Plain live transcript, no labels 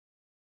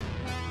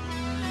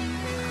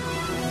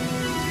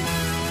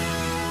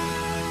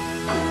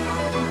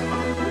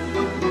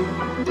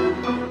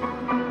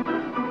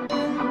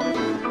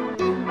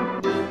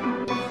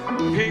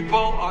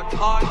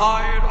are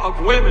tired of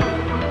women.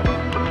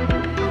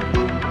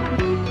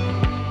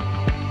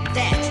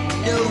 That's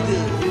no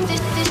good.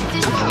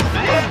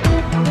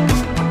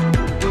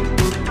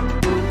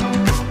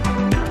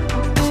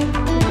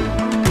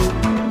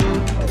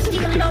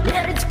 Steal your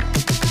parents'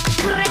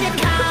 credit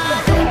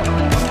card.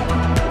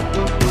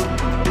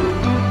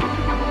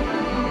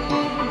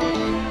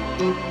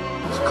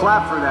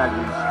 Clap for that,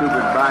 you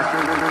stupid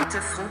bastard. To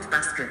front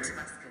basket.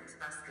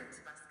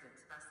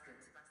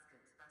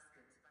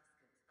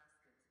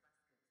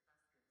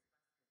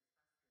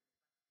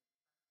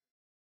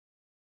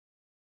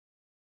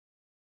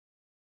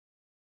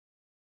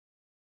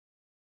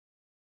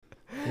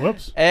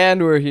 Whoops.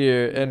 And we're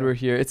here, and we're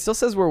here. It still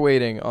says we're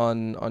waiting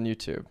on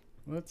YouTube.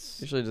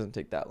 Let's. Usually it doesn't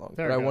take that long,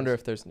 There but it I wonder goes.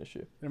 if there's an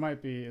issue. There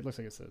might be. It looks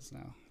like it says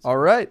now. All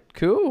right,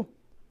 cool.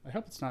 I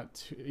hope it's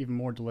not even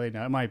more delayed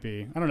now. It might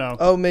be. I don't know.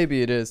 Oh,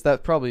 maybe it is.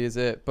 That probably is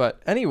it.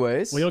 But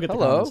anyways, Well, you'll get the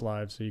hello. comments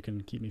live, so you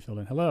can keep me filled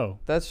in. Hello.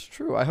 That's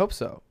true. I hope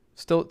so. It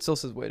still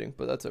says waiting,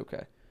 but that's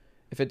okay.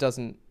 If it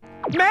doesn't,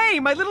 May,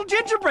 my little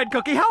gingerbread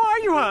cookie, how are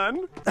you,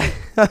 hon?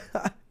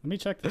 Let me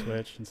check the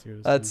Twitch and see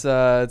what it's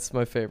it's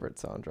my favorite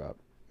sound drop.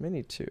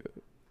 Mini 2.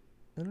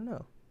 I don't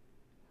know.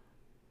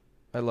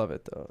 I love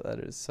it though. That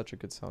is such a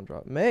good sound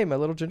drop. May, my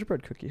little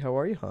gingerbread cookie, how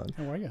are you, hon?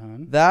 How are you,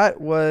 hon? That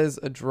was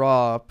a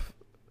drop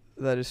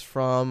that is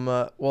from,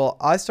 well,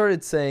 I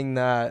started saying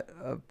that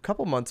a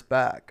couple months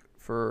back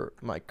for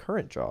my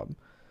current job.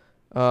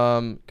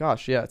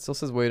 Gosh, yeah, it still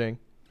says waiting.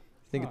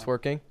 Think it's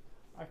working?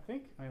 I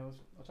think. I'll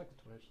check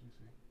the Twitch. Let me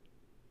see.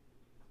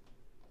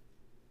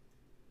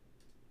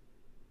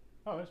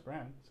 Oh, there's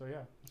Bran. So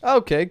yeah.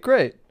 Okay,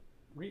 great.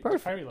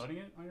 Perfect. Try reloading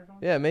it on your phone?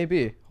 Yeah,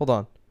 maybe. Hold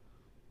on.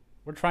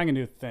 We're trying a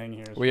new thing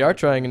here. We are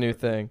trying a new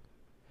thing.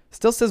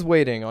 Still says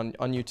waiting on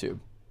YouTube.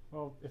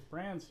 Well, if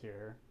Bran's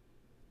here.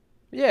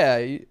 Yeah,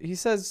 he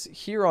says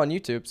here on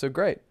YouTube, so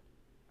great.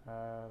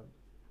 How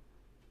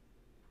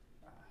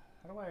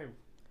do I...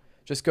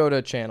 Just go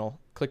to channel.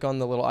 Click on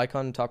the little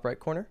icon in the top right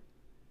corner.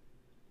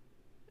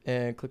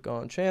 And click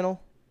on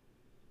channel.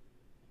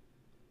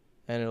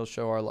 And it'll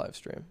show our live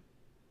stream.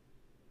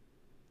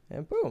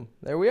 And boom,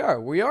 there we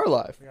are. We are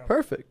live.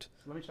 Perfect.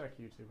 So let me check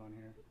YouTube on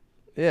here.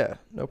 Yeah,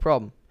 no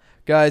problem.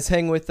 Guys,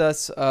 hang with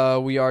us.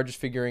 We are just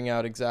figuring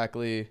out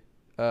exactly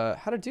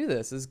how to do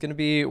this. This is going to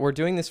be, we're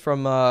doing this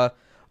from a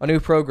new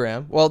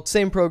program. Well,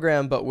 same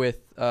program, but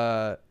with,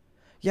 yeah,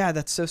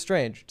 that's so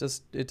strange.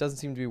 It doesn't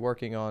seem to be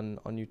working on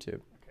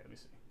YouTube. Okay, let me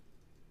see.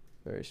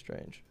 Very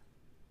strange.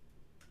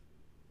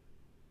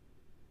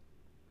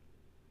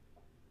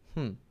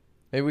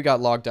 Maybe we got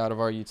logged out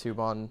of our YouTube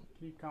on.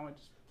 Can you comment,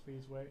 just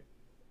please wait?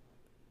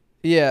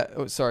 Yeah,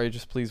 oh, sorry,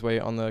 just please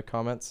wait on the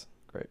comments.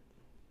 Great.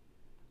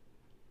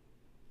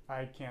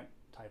 I can't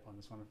type on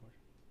this one, unfortunately.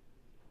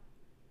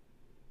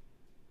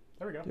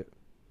 There we go. Yep.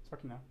 It's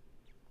working now.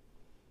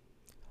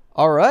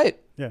 All right.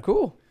 Yeah.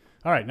 Cool.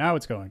 All right, now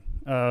it's going.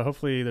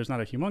 Hopefully there's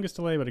not a humongous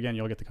delay, but again,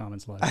 you'll get the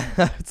comments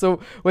live. So,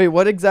 wait,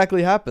 what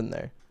exactly happened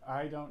there?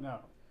 I don't know.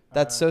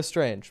 That's so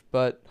strange,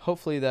 but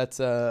hopefully that's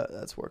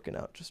working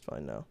out just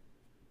fine now.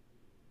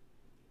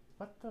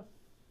 What the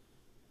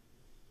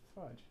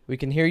fudge? We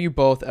can hear you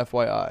both,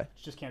 FYI.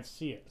 Just can't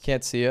see it.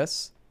 Can't see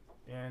us?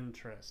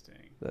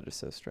 Interesting. That is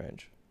so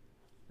strange.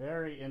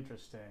 Very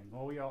interesting.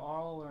 Well, we are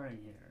all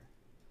learning here.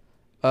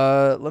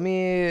 Let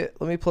me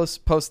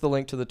post the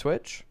link to the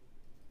Twitch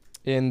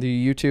in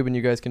the YouTube, and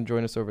you guys can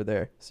join us over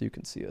there so you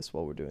can see us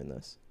while we're doing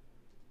this.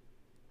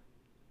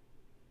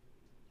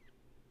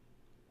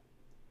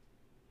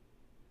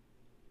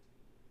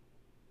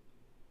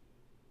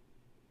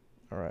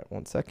 All right,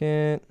 1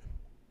 second.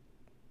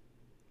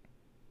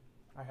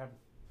 I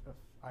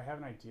have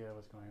an idea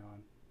what's going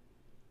on.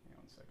 Hang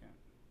on 1 second.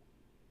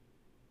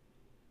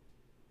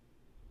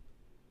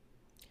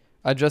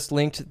 I just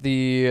linked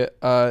the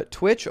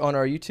Twitch on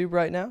our YouTube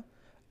right now.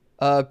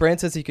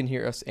 Brand says he can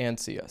hear us and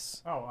see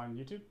us. Oh, on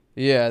YouTube?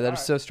 Yeah, that is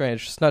so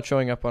strange. It's not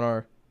showing up on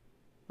our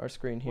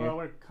screen here. Well,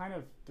 we're kind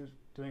of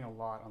doing a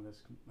lot on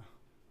this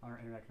on our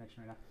internet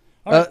connection right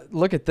now. Right.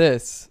 Look at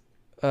this.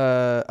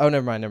 Oh,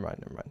 never mind.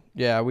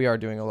 Yeah, we are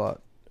doing a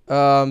lot.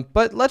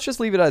 But let's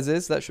just leave it as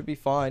is. That should be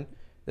fine.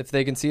 If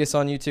they can see us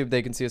on YouTube,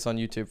 they can see us on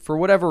YouTube. For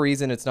whatever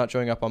reason, it's not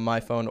showing up on my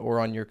phone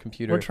or on your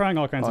computer. We're trying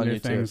all kinds of new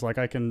YouTube. things. Like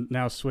I can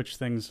now switch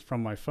things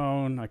from my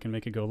phone. I can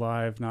make it go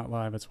live, not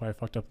live. That's why I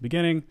fucked up at the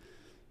beginning.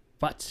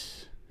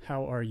 But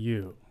how are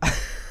you?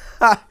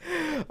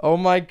 Oh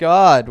my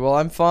God. Well,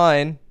 I'm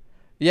fine.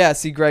 Yeah.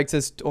 See, Greg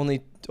says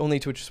only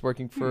Twitch is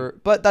working for,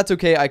 but that's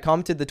okay. I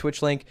commented the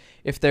Twitch link.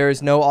 If there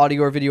is no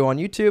audio or video on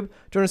YouTube,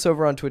 join us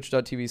over on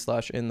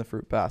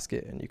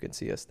twitch.tv/inthefruitbasket and you can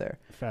see us there.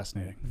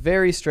 Fascinating.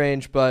 Very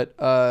strange, but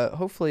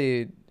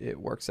hopefully it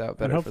works out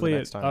better. And hopefully for the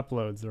next time.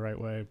 uploads the right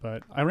way.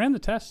 But I ran the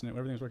test and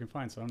everything's working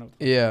fine, so I don't know.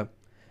 Yeah.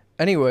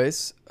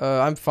 Anyways,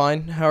 I'm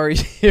fine. How are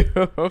you?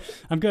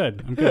 I'm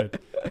good. I'm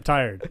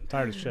tired.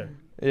 Tired as shit.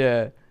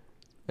 Yeah.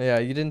 Yeah,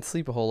 you didn't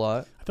sleep a whole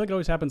lot. I feel like it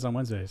always happens on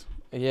Wednesdays.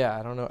 Yeah,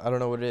 I don't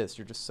know what it is.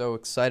 You're just so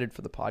excited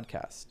for the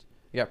podcast.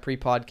 You got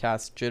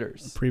pre-podcast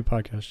jitters.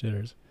 Pre-podcast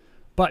jitters.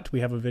 But we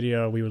have a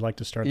video we would like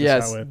to start this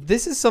out with.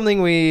 This is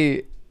something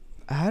we.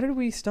 How did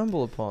we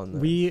stumble upon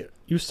this?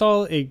 You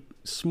saw a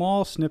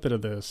small snippet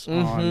of this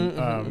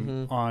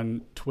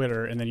on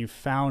Twitter, and then you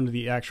found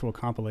the actual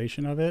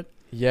compilation of it.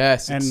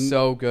 Yes, and it's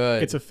so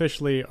good. It's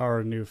officially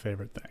our new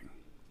favorite thing.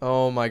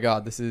 Oh my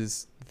god, this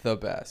is the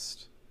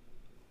best.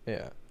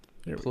 Yeah.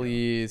 Here we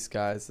Please,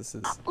 guys, this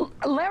is.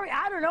 Larry,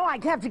 I don't know.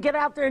 I'd have to get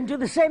out there and do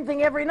the same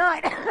thing every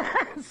night.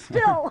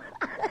 Still.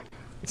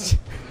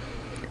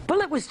 Well,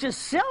 it was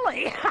just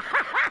silly.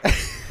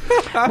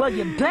 Well,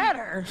 you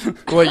better.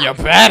 Well, you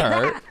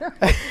better.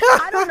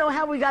 I don't know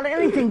how we got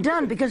anything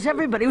done because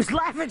everybody was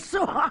laughing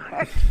so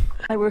hard.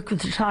 I work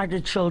with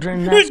retarded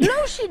children.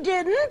 No, she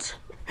didn't.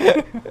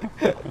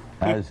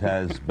 As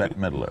has Bette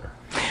Midler.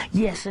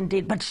 Yes,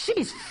 indeed. But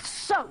she's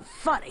so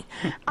funny.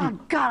 Oh,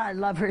 God, I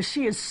love her.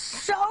 She is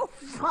so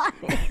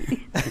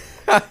funny.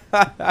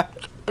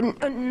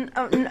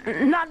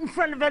 Not in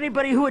front of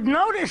anybody who would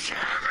notice.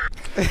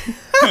 What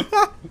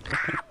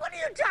are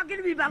you talking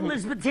to me about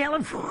Elizabeth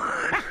Taylor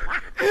for?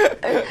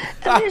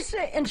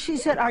 And she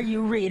said, are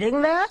you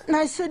reading that? And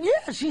I said,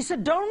 yeah. She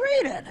said, don't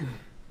read it.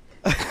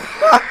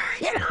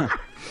 You know?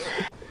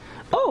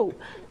 Oh,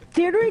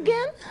 theater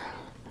again?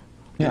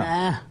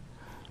 Yeah.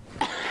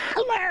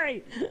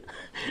 Larry,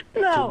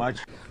 no. Too much.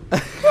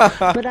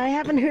 But I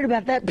haven't heard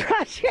about that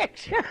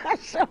project.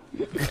 So.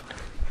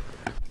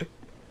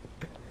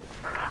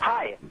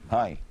 Hi.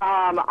 Hi.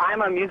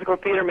 I'm a musical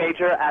theater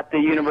major at the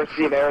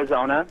University of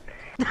Arizona.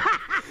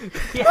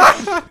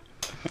 Yes.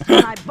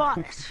 And I bought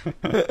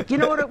it. You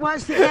know what it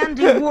was? The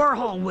Andy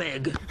Warhol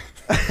wig.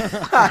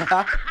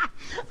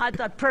 I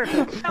thought,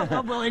 perfect.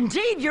 Oh, well,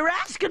 indeed, you're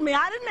asking me.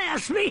 I didn't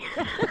ask me.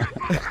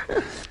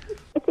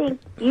 I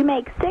think you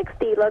make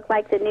 60 look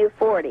like the new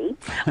 40.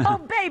 Oh,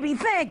 baby,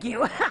 thank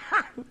you.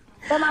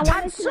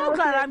 I'm so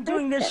glad I'm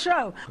doing this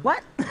show.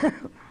 What?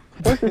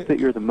 What is it that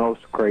you're the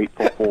most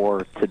grateful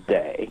for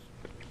today?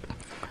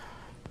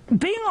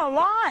 Being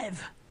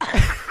alive.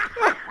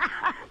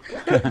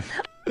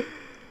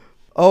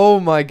 Oh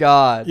my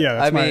god. Yeah,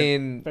 that's my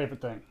my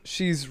favorite thing.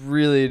 She's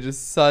really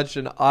just such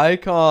an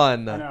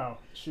icon. I know.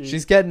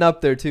 She's getting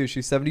up there too.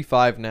 She's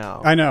 75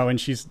 now. I know,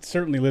 and she's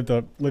certainly lived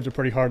a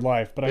pretty hard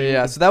life. But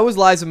yeah, so that was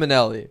Liza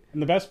Minnelli.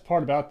 And the best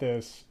part about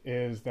this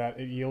is that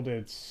it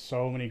yielded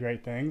so many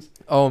great things.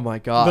 Oh my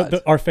god.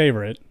 Our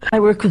favorite. I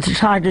work with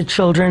retarded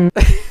children.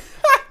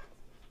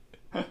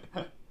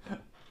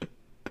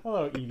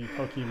 Hello, Evie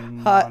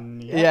Pokemon.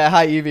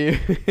 Hi Evie.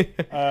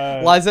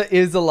 Liza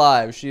is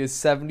alive. She is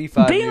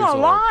 75 Being years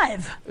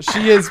alive. old.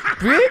 She is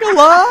being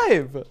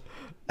alive.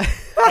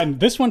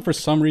 And this one, for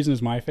some reason,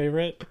 is my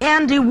favorite.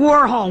 Andy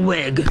Warhol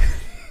wig.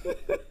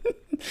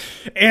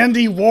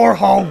 Andy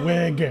Warhol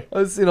wig.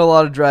 I've seen a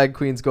lot of drag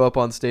queens go up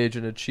on stage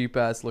in a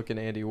cheap-ass looking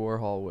Andy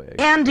Warhol wig.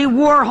 Andy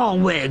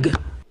Warhol wig.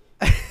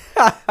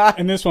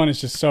 And this one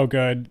is just so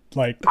good.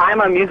 Like,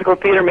 I'm a musical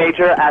theater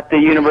major at the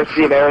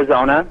University of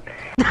Arizona.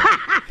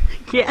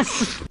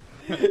 Yes.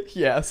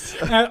 Yes.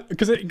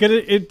 Because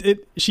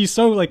she's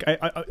so like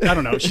I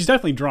don't know. She's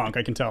definitely drunk.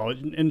 I can tell,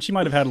 and she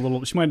might have done a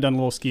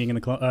little skiing in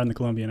the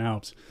Colombian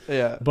Alps.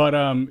 Yeah. But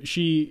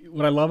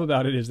what I love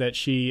about it is that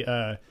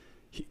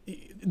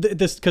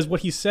because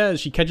what he says,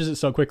 she catches it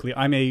so quickly.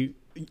 I'm a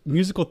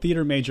musical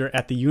theater major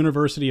at the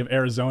University of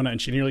Arizona,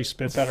 and she nearly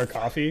spits out her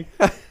coffee.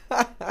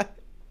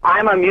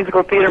 I'm a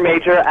musical theater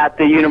major at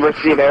the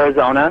University of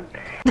Arizona.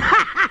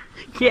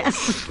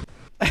 Yes.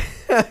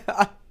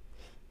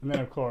 And then,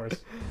 of course.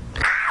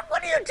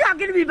 What are you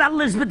talking to me about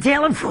Elizabeth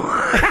Taylor for?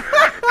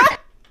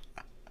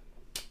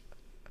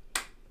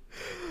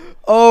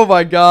 Oh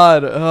my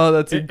god. Oh,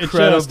 that's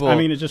incredible.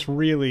 It just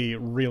really,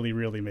 really,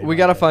 really made We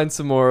got to find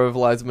some more of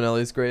Liza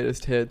Minnelli's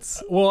greatest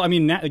hits. Well, I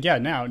mean, now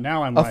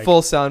I'm a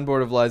full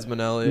soundboard of Liza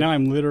Minnelli. Now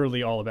I'm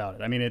literally all about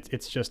it. I mean,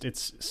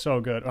 it's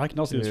so good. I can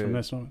also do this from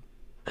this one.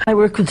 I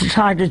work with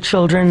retarded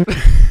children.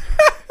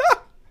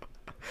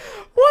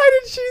 Why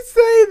did she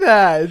say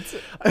that?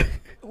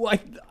 Well,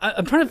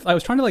 I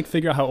was trying to like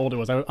figure out how old it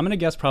was. I'm gonna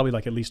guess probably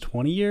like at least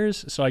 20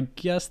 years. So I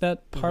guess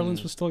that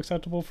parlance was still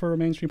acceptable for a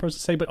mainstream person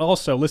to say. But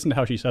also, listen to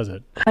how she says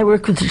it. I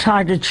work with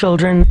retarded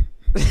children.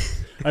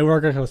 I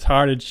work with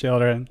retarded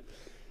children.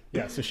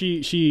 Yeah. So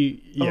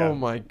she. Yeah. Oh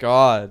my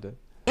god.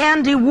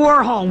 Andy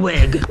Warhol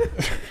wig.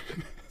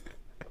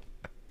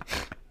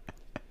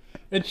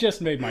 It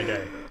just made my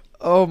day.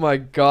 Oh my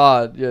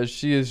god. Yeah,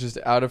 she is just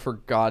out of her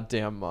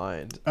goddamn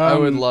mind. I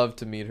would love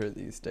to meet her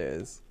these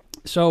days.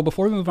 So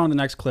before we move on to the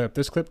next clip,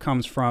 this clip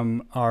comes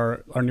from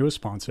our newest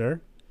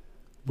sponsor,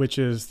 which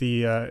is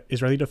the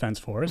Israeli Defense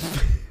Force.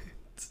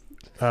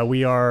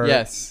 We are...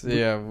 Yes,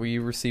 yeah, we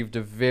received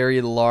a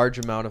very large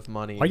amount of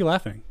money. Why are you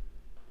laughing?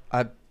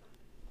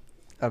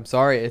 I'm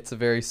sorry, it's a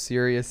very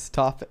serious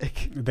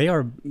topic. They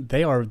are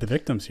the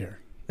victims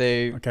here.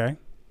 Okay?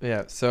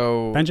 Yeah,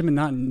 so... Benjamin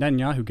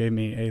Netanyahu gave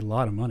me a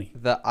lot of money.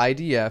 The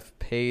IDF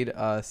paid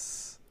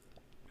us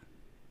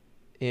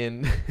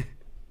in...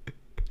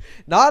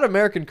 not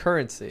American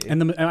currency.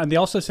 And they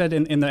also said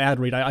in the ad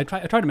read, I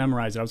tried to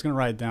memorize it. I was going to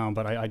write it down,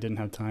 but I didn't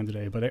have time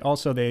today. But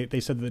they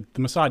said that the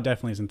Mossad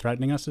definitely isn't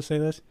threatening us to say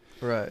this.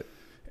 Right.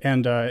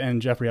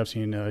 And Jeffrey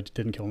Epstein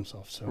didn't kill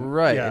himself. So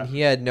Right, yeah. and he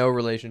had no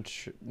relation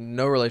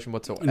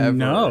whatsoever to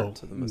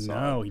the Mossad.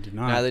 No, he did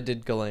not. Neither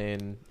did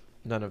Ghislaine.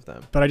 None of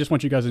them. But I just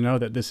want you guys to know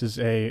that this is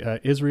a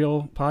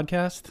Israel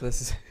podcast.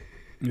 This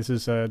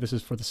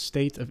is for the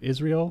state of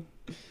Israel,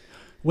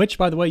 which,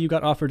 by the way, you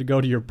got offered to go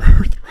to your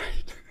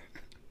birthright.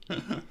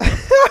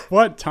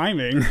 What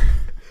timing?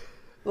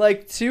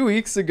 Like 2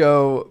 weeks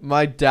ago,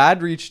 my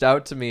dad reached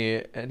out to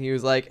me and he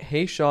was like,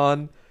 "Hey,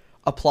 Sean,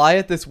 apply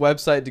at this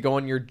website to go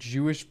on your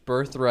Jewish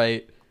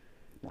birthright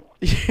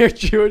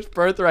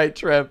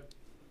trip.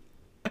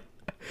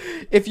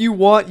 If you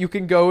want, you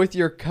can go with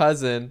your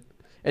cousin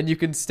and you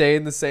can stay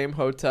in the same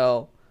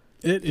hotel."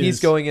 He's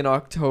going in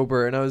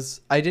October, and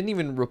I didn't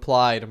even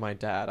reply to my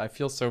dad. I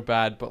feel so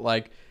bad, but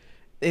like,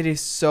 it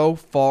is so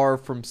far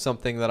from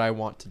something that I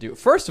want to do.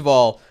 First of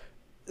all,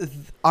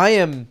 I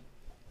am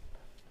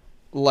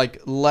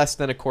like less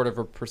than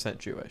 0.25%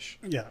 Jewish.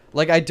 Yeah.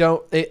 Like I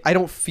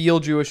don't feel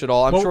Jewish at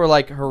all. I'm sure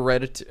like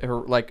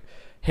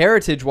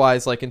heritage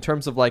wise, like in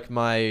terms of like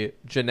my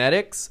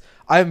genetics,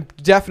 I'm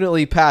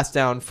definitely passed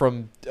down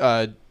from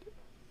the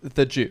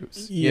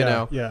Jews.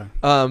 Yeah, you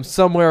know,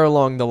 somewhere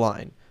along the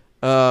line.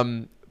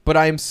 But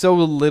I am so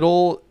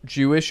little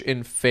Jewish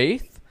in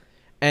faith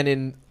and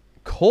in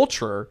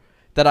culture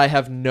that I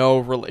have no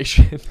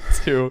relation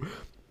to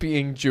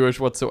being Jewish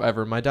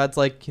whatsoever. My dad's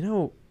like,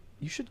 you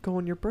should go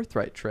on your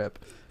birthright trip.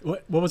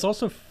 What was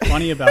also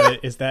funny about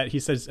it is that he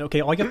says,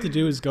 okay, all you have to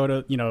do is go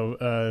to,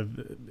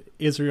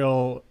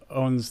 Israel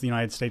owns the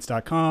United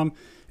States.com,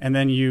 and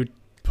then you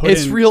put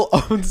Israel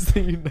owns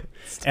the United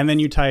States. And then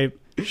you type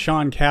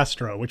Sean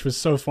Castro, which was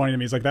so funny to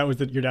me. He's like, that was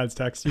your dad's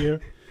text to you?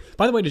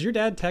 By the way, does your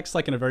dad text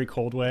like in a very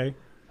cold way?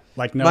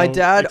 Like no. My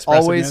dad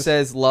always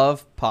says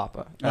 "Love,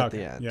 Papa" at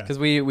the end, yeah. because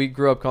we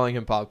grew up calling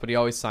him Papa, but he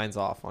always signs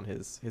off on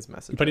his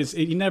message. But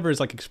he never is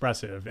like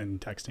expressive in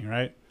texting,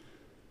 right?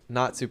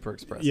 Not super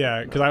expressive.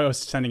 Yeah, because I was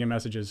sending him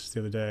messages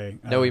the other day.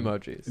 No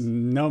emojis.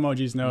 No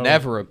emojis. No.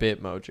 Never a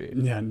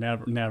Bitmoji. Yeah,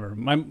 never.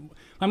 My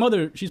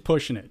mother, she's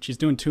pushing it. She's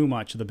doing too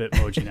much of the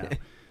Bitmoji now.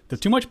 The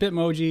too much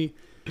Bitmoji.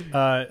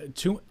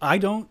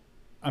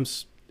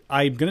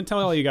 I'm gonna tell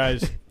all you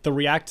guys the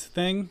React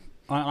thing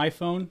on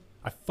iPhone.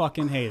 I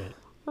fucking hate it.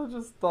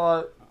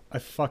 I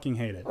fucking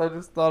hate it. I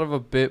just thought of a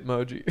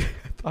Bitmoji.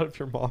 I thought of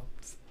your mom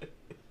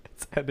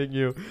sending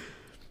you,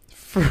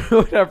 for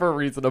whatever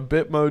reason, a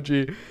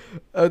Bitmoji.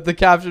 The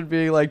caption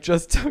being like,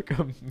 "Just took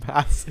a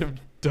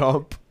massive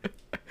dump."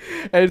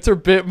 And it's her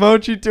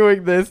Bitmoji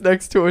doing this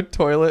next to a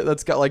toilet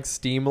that's got like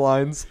steam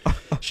lines.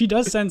 She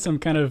does send some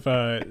kind of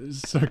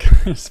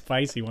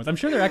spicy ones. I'm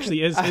sure there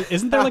actually is.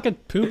 Isn't there like a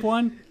poop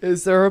one?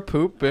 Is there a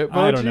poop Bitmoji?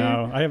 I don't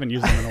know. I haven't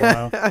used them in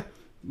a while.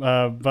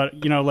 But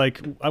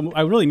like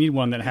I really need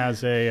one that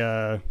has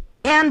a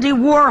Andy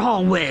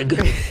Warhol wig.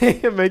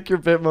 Make your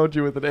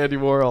Bitmoji with an Andy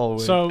Warhol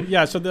wig. So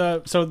yeah,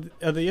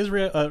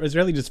 the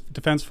Israeli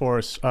Defense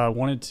Force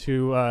wanted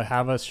to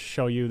have us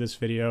show you this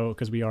video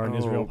because we are an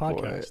Israel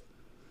podcast. Boy.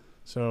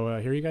 So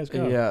here you guys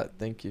go. Yeah,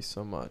 thank you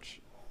so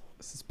much.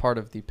 This is part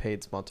of the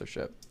paid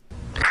sponsorship.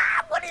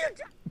 What are you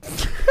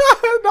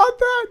Not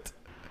that.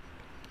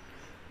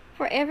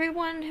 For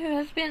everyone who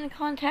has been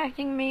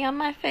contacting me on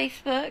my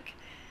Facebook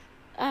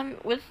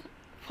with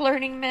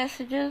flirting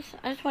messages,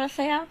 I just want to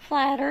say I'm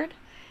flattered,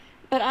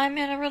 but I'm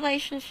in a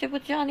relationship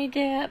with Johnny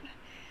Depp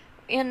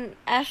in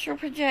astral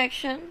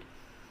projection,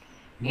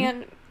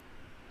 and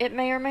it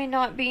may or may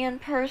not be in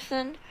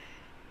person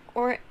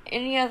or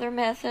any other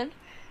method,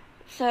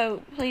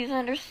 so please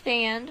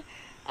understand.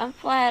 I'm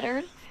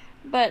flattered,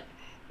 but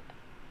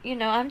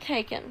I'm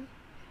taken.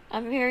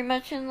 I'm very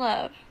much in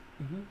love.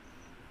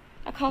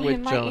 I call With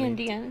him my Johnny.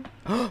 Indian.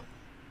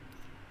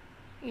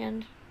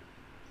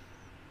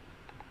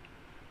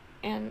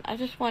 And I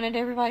just wanted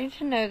everybody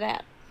to know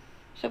that.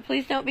 So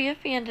please don't be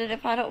offended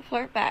if I don't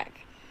flirt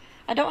back.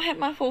 I don't have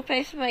my full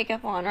face of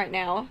makeup on right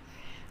now,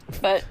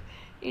 but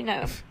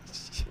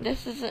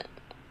this is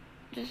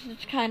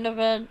kind of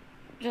a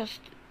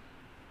just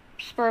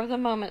spur of the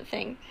moment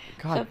thing.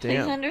 God so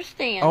damn. please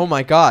understand. Oh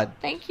my God.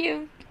 Thank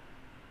you.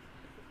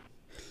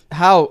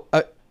 How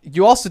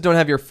you also don't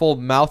have your full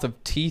mouth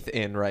of teeth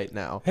in right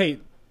now. Hey,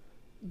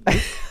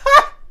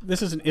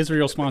 this is an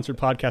Israel-sponsored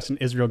podcast, and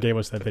Israel gave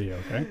us that video.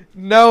 Okay.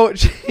 No,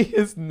 she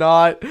is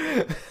not.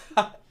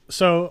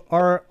 So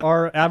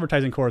our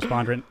advertising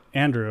correspondent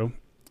Andrew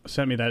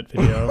sent me that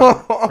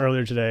video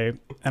earlier today,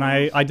 and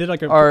I did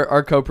like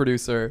our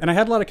co-producer, and I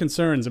had a lot of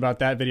concerns about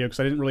that video because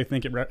I didn't really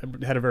think it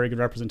had a very good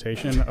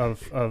representation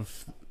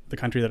of the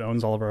country that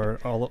owns all of our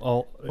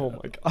oh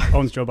my God,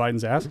 owns Joe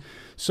Biden's ass.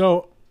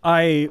 So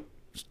I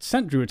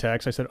sent Drew a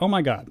text. I said, "Oh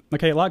my God,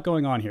 okay, a lot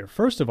going on here.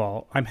 First of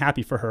all, I'm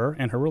happy for her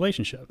and her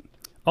relationship.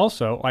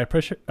 Also, I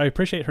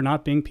appreciate her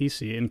not being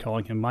PC and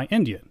calling him my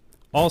Indian.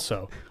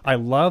 Also, I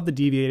love the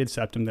deviated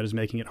septum that is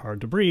making it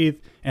hard to breathe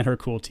and her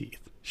cool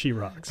teeth. She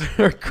rocks."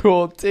 Her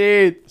cool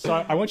teeth. So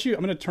I'm going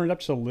to turn it up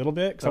just a little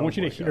bit because I want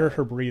you to hear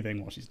her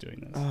breathing while she's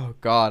doing this. Oh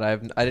God, I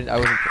wasn't.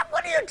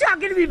 What are you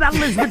talking to me about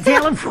Elizabeth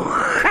Taylor for?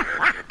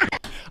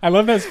 I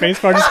love that space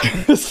bar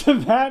just goes to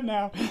that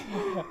now.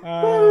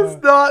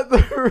 That's not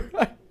the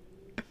right.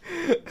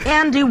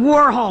 Andy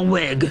Warhol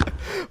wig.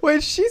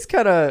 Wait, she's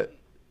kind of.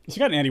 She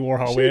got an Andy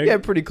Warhol She wig.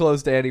 get pretty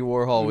close to Andy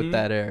Warhol with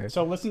that hair.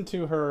 So listen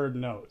to her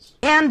nose.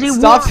 Andy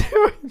Stop Warhol.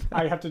 doing that.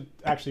 I have to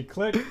actually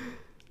click.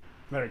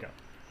 There we go.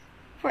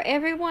 For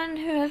everyone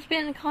who has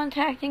been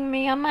contacting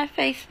me on my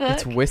Facebook,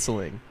 It's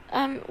whistling.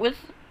 with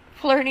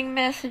flirting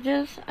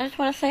messages, I just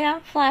want to say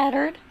I'm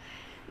flattered,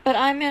 but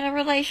I'm in a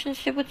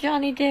relationship with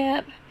Johnny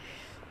Depp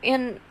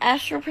in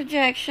astral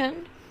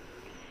projection,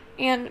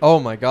 and Oh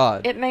my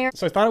god. it may or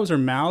So I thought it was her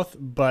mouth,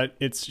 but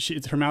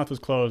her mouth was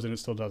closed and it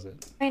still does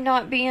it. may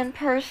not be in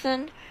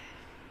person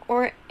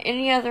or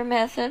any other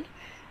method,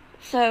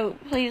 so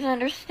please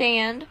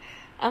understand,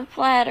 I'm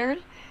flattered,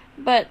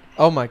 but,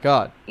 Oh my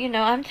god. you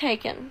know, I'm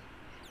taken.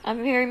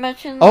 I'm very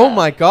much in Oh love.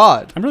 my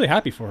god. I'm really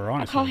happy for her, I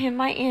honestly. call him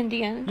my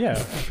Indian.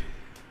 Yeah.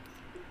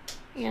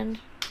 And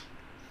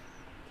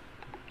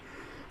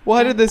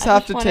Why did this I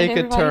have just to wanted take a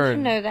everybody turn?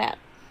 to know that.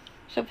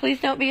 So please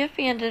don't be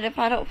offended if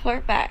I don't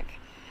flirt back.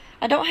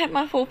 I don't have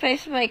my full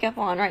face of makeup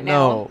on right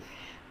now. No.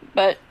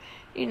 But,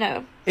 you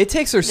know, It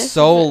takes her This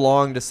so is a-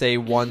 long to say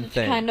one it's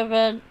thing. kind of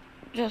a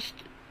just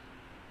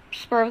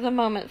spur of the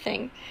moment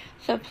thing.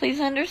 So please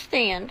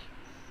understand.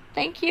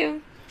 Thank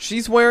you.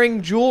 She's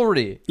wearing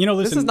jewelry. You know,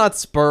 This listen. is not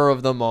spur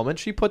of the moment.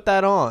 She put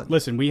that on.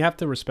 Listen, we have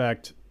to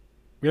respect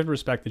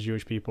the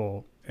Jewish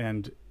people,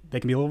 and they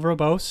can be a little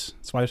verbose.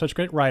 That's why they're such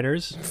great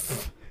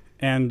writers.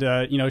 And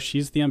you know,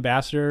 she's the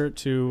ambassador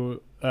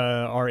to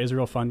our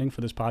Israel funding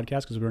for this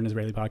podcast because we're an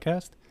Israeli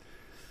podcast.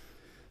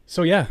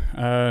 So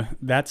yeah,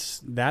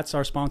 that's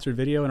our sponsored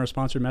video and our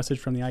sponsored message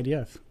from the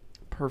IDF.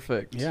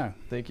 Perfect. Yeah.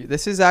 Thank you.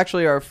 This is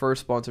actually our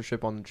first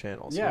sponsorship on the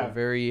channel. So Yeah. we're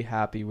very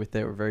happy with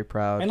it. We're very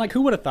proud. And like,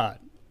 who would have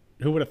thought?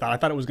 Who would have thought? I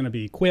thought it was going to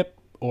be Quip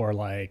or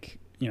like,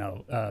 you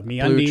know, Blue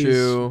MeUndies,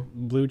 Chew.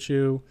 Blue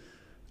Chew.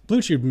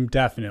 Blue Chew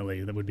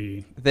definitely that would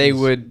be. They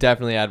would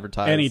definitely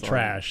advertise any on-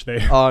 trash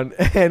they on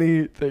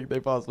anything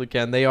they possibly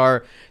can. They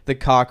are the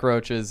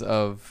cockroaches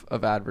of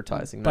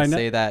advertising. But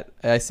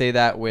I say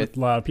that with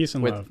love, peace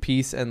and love.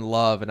 peace and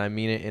love, and I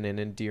mean it in an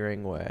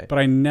endearing way. But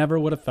I never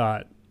would have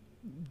thought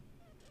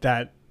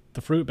that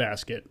the fruit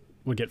basket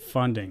would get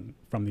funding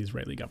from the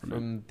Israeli government.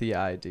 From the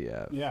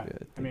IDF. Yeah,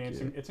 I mean,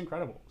 thank you. it's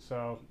incredible.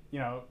 So, you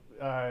know,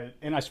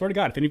 and I swear to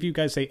God, if any of you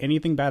guys say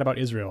anything bad about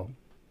Israel,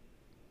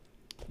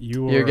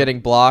 You're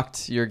getting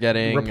blocked. You're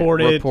getting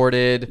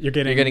reported. You're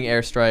getting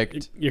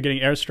airstriked. You're getting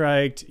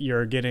airstriked.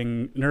 You're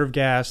getting nerve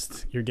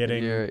gassed. You're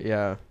getting.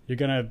 Yeah. You're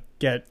gonna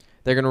get.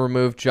 They're gonna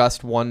remove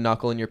just one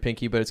knuckle in your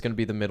pinky, but it's gonna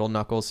be the middle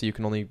knuckle, so you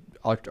can only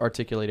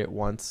articulate it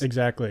once.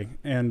 Exactly,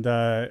 and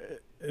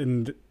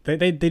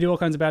they do all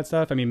kinds of bad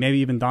stuff. I mean, maybe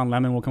even Don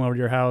Lemon will come over to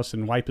your house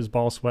and wipe his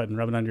ball sweat and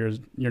rub it under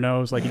your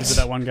nose, like he did to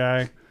that one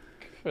guy.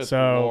 Good So,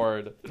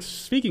 Lord.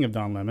 Speaking of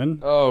Don Lemon,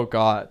 Oh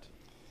God.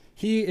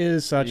 he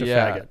is such a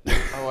faggot.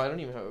 Oh, I don't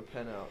even have a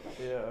pen out.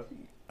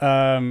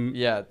 Yeah.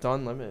 Yeah,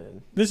 Don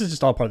Lemon. This is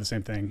just all part of the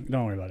same thing.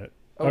 Don't worry about it.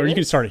 Oh, Or you really?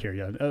 can start it here.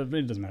 Yeah,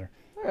 it doesn't matter.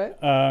 All right.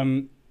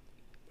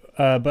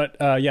 But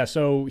yeah,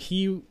 so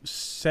he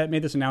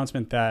made this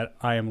announcement that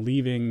I am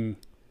leaving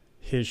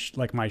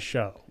my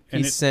show.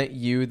 He sent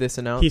you this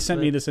announcement? He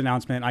sent me this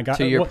announcement. I got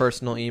to your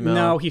personal email.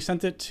 No, he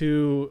sent it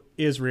to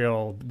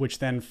Israel, which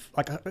then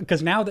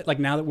because now that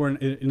we're an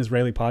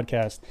Israeli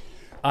podcast,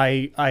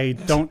 I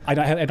don't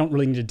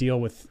really need to deal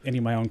with any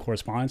of my own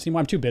correspondence anymore.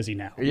 I'm too busy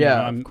now. You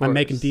Yeah, know, I'm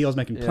making deals,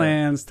 making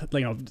plans,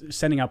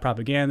 sending out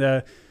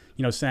propaganda,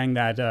 saying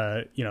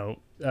that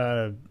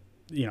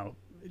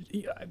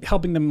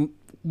helping them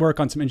work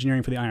on some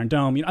engineering for the Iron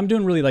Dome. I'm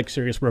doing really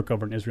serious work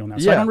over in Israel now,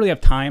 so I don't really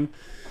have time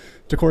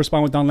to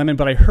correspond with Don Lemon.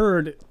 But I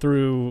heard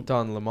through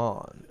Don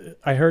Lemon.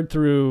 I heard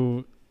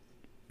through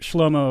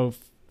Shlomo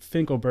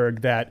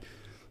Finkelberg that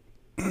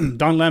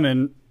Don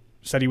Lemon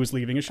said he was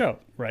leaving a show,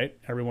 right?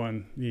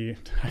 Everyone, the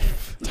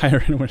entire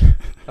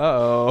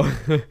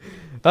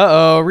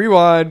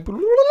rewind.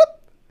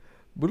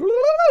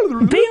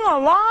 Being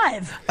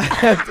alive.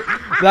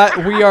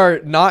 That we are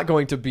not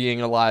going to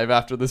being alive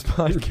after this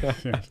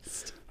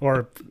podcast.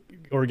 or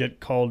get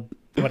called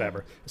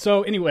whatever.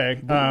 So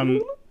anyway, so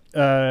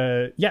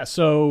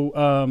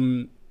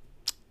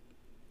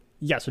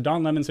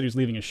Don Lemon said he was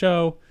leaving a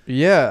show.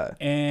 Yeah.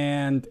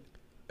 And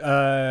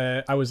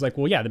I was like,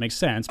 well, yeah, that makes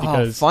sense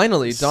because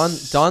finally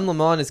Don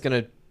Lemon is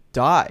gonna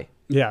die.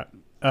 Yeah.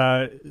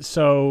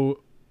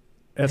 So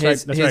that's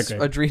his right,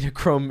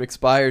 adrenochrome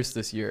expires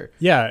this year.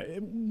 Yeah,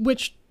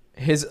 which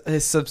his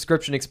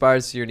subscription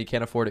expires this year and he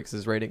can't afford it because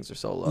his ratings are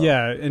so low.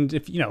 Yeah, and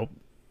if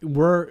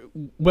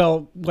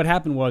what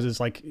happened was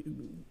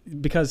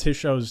because his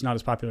show's not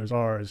as popular as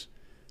ours,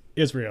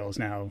 Israel is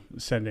now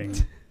sending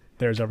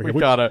theirs over here. We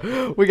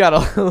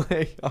gotta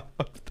lay off.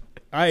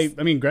 I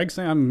mean, Greg's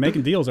saying I'm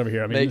making deals over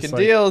here. I mean, making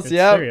deals, it's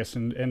yeah. Serious,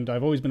 and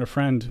I've always been a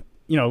friend.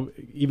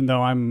 Even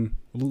though I'm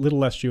a little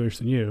less Jewish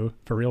than you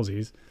for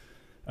realsies.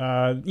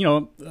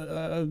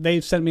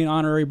 They sent me an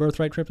honorary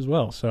birthright trip as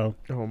well. So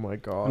oh my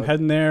God, I'm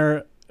heading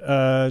there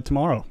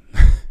tomorrow.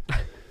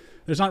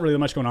 there's not really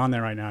much going on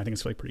there right now. I think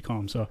it's like pretty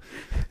calm. So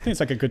I think it's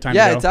like a good time.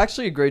 Yeah, to go. it's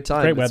actually a great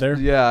time. Great weather.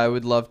 Yeah, I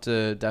would love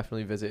to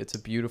definitely visit. It's a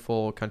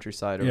beautiful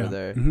countryside over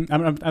there.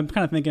 I'm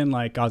kind of thinking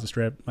like Gaza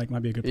Strip like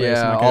might be a good place.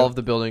 Yeah, like all of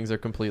the buildings are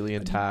completely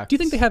intact. Do you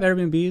think they have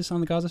Airbnbs on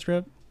the Gaza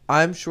Strip?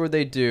 I'm sure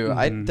they do.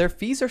 Their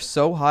fees are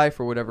so high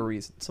for whatever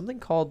reason. Something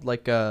called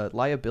like a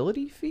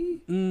liability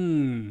fee.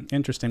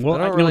 Interesting. Well,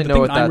 I don't really know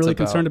what that's I'm really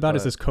about, concerned about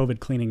is but- this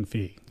COVID cleaning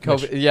fee.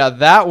 Yeah,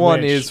 that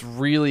one which- is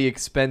really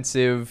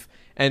expensive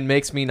and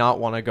makes me not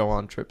want to go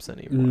on trips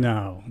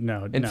anymore.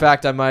 No. In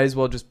fact, I might as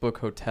well just book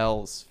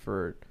hotels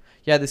for.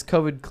 Yeah, this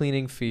COVID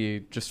cleaning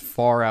fee just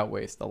far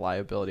outweighs the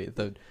liability.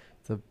 The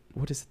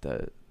what is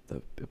it?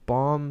 The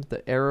bomb, the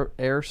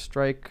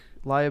airstrike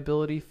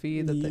liability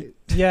fee that they.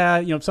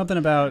 Yeah, something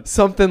about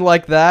something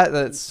like that.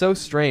 That's so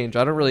strange.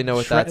 I don't really know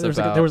what that's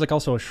about. There was like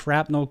also a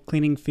shrapnel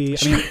cleaning fee.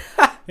 I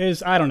mean,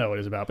 I don't know what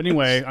it's about. But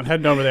anyway, I'm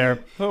heading over there.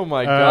 Oh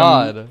my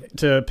god!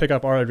 To pick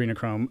up our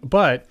adrenochrome.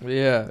 But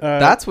yeah,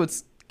 that's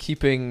what's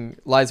keeping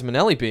Liza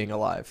Minnelli being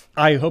alive.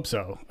 I hope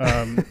so.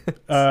 And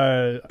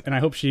I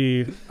hope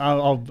she.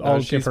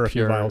 I'll give her a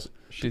few vials.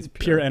 She's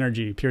pure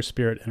energy, pure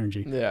spirit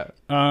energy. Yeah.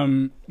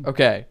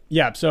 Okay.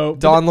 Yeah. So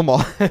Don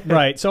Lemon.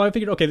 Right. So I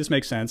figured, okay, this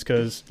makes sense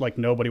because like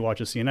nobody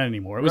watches CNN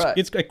anymore.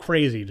 It's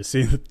crazy to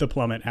see the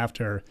plummet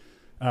after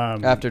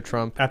Trump.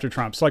 After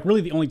Trump. So like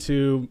really the only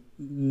two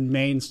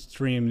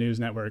mainstream news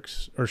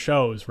networks or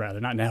shows rather,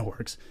 not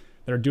networks,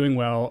 that are doing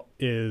well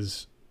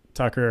is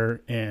Tucker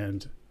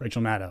and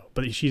Rachel Maddow.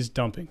 But she's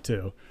dumping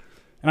too,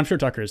 and I'm sure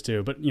Tucker is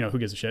too. But who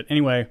gives a shit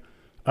anyway.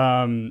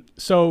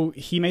 So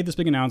he made this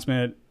big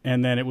announcement,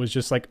 and then it was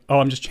just like, oh,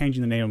 I'm just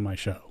changing the name of my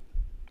show.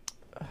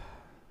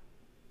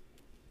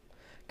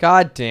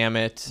 God damn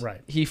it.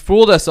 Right. He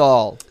fooled us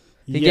all.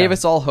 He gave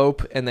us all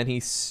hope, and then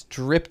he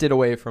stripped it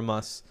away from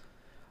us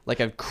like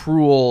a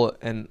cruel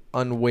and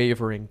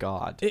unwavering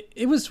God.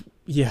 It was,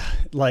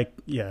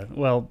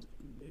 well,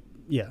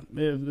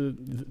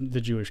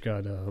 the Jewish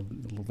God,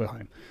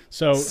 L'chaim.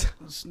 So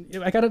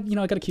I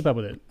gotta keep up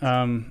with it.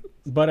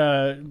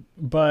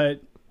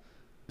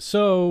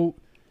 So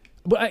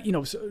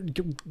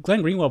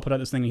Glenn Greenwald put out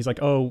this thing. He's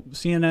like, "Oh,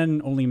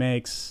 CNN only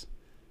makes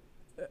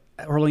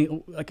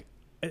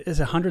is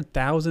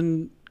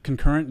 100,000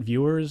 concurrent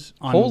viewers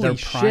on their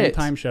prime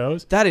time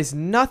shows. That is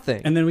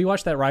nothing." And then we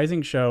watched that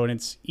Rising show, and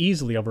it's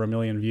easily over 1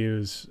 million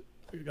views.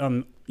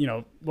 All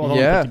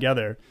put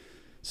together.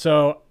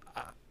 So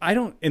I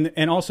don't,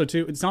 and also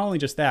too, it's not only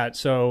just that.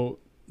 So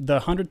the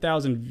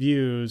 100,000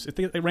 views,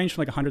 they range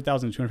from like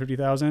 100,000 to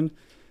 250,000.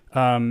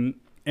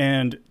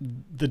 And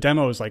the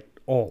demo is like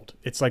old.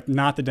 It's like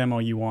not the demo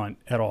you want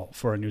at all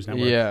for a news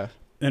network. Yeah.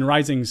 And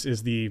Rising's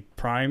is the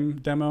prime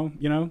demo,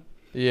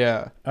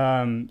 Yeah.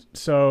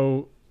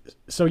 So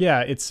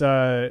yeah,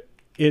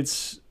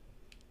 it's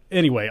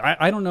anyway,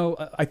 I don't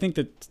know. I think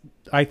that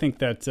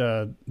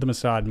the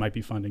Mossad might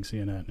be funding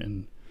CNN,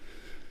 and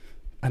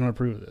I don't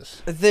approve of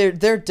this.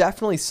 They're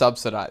definitely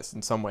subsidized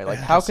in some way. Like,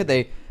 how could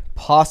they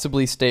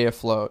possibly stay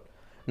afloat?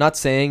 Not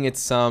saying it's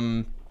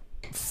some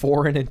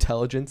foreign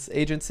intelligence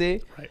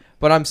agency, right,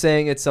 but I'm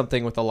saying it's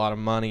something with a lot of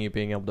money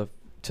being able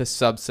to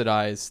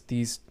subsidize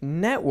these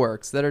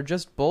networks that are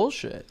just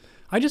bullshit.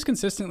 I just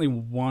consistently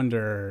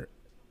wonder,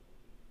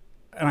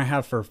 and I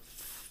have for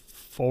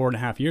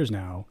 4.5 years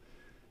now,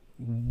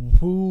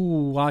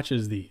 who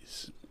watches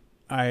these?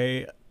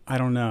 I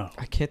don't know.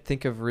 I can't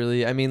think of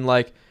really. I mean,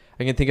 like,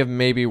 I can think of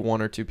maybe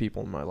 1 or 2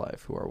 people in my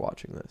life who are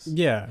watching this.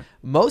 Yeah.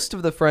 Most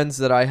of the friends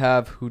that I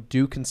have who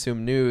do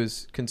consume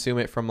news consume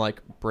it from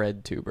like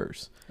bread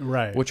tubers,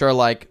 right? Which are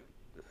like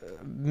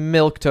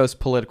milquetoast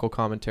political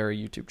commentary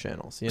YouTube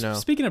channels.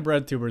 Speaking of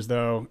bread tubers,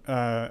 though,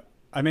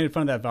 I made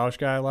fun of that Vaush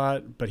guy a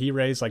lot, but he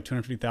raised like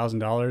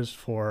 $250,000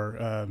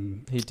 for.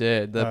 He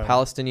did the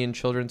Palestinian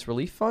Children's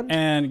Relief Fund,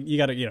 and you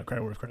got to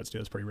credit where credit's due.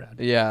 It's pretty rad.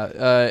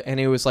 Yeah, and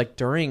it was like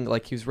during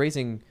he was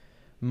raising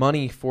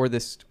money for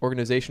this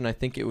organization. I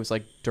think it was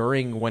like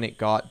during when it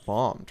got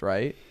bombed,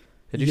 right?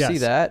 Did you see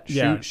that?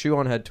 Yeah.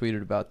 Shuon had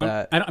tweeted about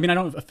that. I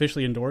don't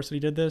officially endorse that he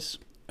did this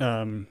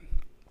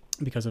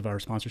because of our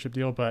sponsorship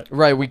deal, but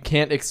right, we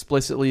can't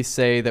explicitly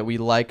say that we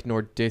like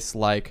nor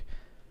dislike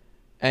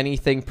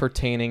anything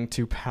pertaining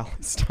to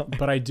Palestine.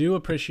 But I do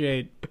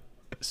appreciate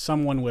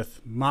someone with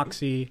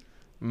moxie,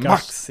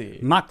 gusto,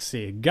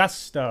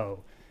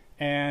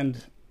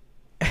 and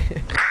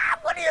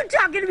what are you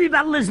talking to me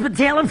about Elizabeth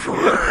Taylor for?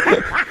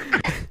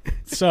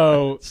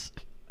 So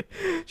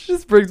she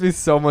just brings me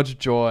so much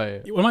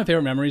joy. One of my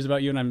favorite memories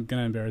about you, and I'm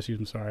gonna embarrass you,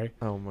 I'm sorry.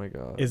 Oh my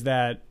god. Is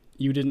that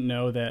you didn't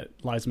know that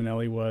Liza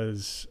Minnelli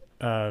was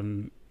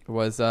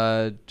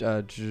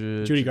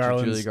Judy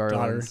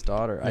Garland's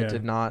daughter. Yeah. I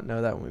did not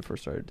know that when we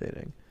first started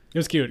dating. It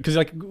was cute because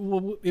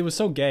it was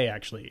so gay.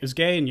 Actually, it was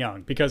gay and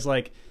young because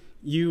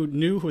you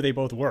knew who they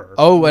both were.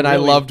 Oh, and really, I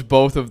loved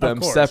both of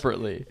them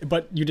separately.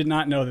 But you did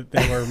not know that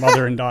they were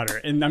mother and daughter.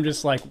 And I'm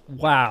just like,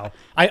 wow.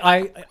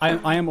 I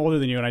am older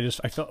than you, and I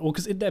felt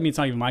because it's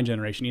not even my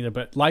generation either.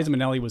 But Liza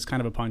Minnelli was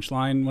kind of a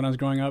punchline when I was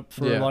growing up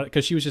for a lot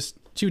because she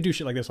would do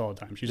shit like this all the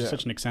time. She was just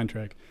such an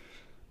eccentric,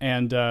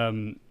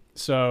 and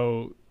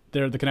so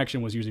the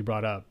connection was usually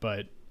brought up,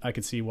 but I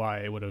could see why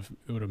it would have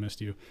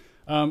missed you.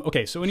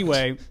 Okay, so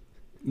anyway,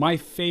 my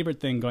favorite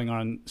thing going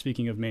on,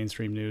 speaking of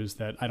mainstream news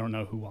that I don't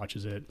know who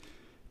watches it,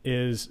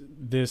 is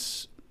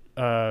this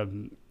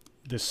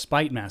this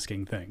spite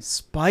masking thing.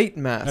 Spite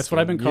masking. That's what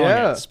I've been calling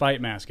it.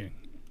 Spite masking.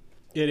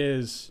 It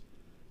is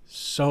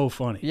so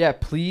funny. Yeah,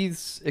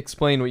 please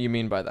explain what you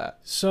mean by that.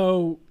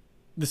 So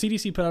the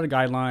CDC put out a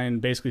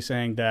guideline basically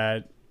saying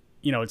that,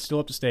 it's still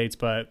up to states,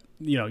 but,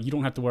 you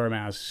don't have to wear a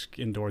mask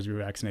indoors if you're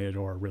vaccinated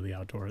or really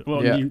outdoors.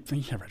 Well, you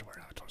never have to wear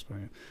it outdoors.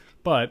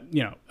 But,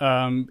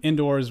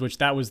 indoors, which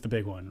that was the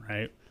big one,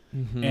 right?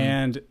 Mm-hmm.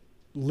 And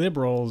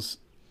liberals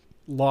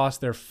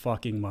lost their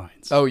fucking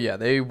minds. Oh, yeah.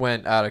 They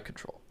went out of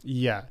control.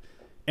 Yeah.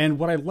 And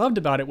what I loved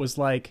about it was,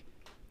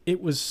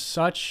 it was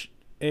such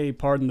a,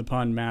 pardon the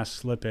pun,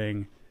 mask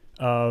slipping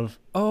of,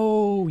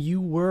 oh, you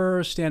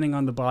were standing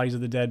on the bodies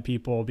of the dead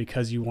people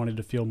because you wanted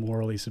to feel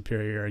morally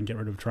superior and get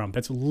rid of Trump.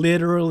 That's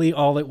literally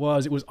all it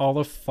was. It was all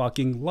a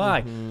fucking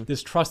lie. Mm-hmm.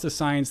 This trust the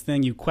science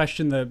thing, you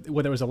question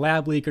whether it was a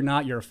lab leak or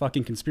not, you're a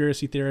fucking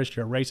conspiracy theorist,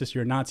 you're a racist,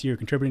 you're a Nazi, you're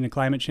contributing to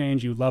climate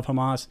change, you love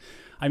Hamas.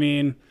 I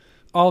mean,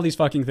 all these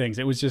fucking things.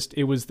 It was just,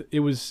 it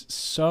was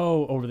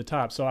so over the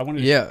top. So I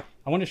wanted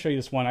to show you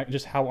this one,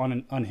 just how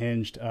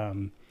unhinged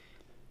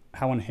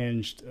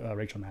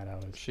Rachel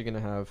Maddow is. She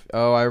gonna have?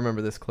 Oh, I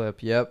remember this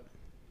clip. Yep.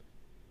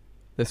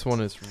 This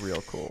one is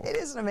real cool. It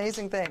is an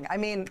amazing thing. I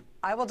mean,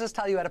 I will just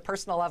tell you at a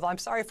personal level, I'm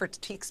sorry for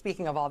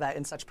speaking of all that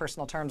in such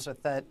personal terms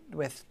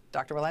with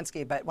Dr.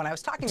 Walensky, but when I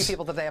was talking to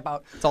people today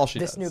about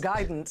this new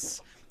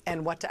guidance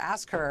and what to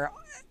ask her,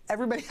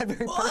 everybody had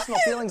very personal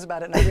feelings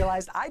about it, and I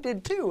realized I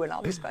did too, and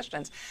all these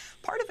questions.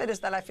 Part of it is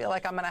that I feel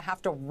like I'm going to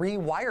have to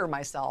rewire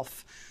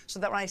myself so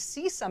that when I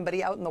see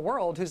somebody out in the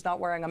world who's not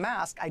wearing a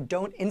mask, I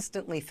don't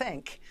instantly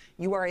think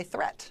you are a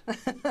threat,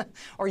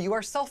 or you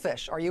are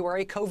selfish, or you are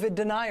a COVID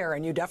denier,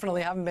 and you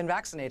definitely haven't been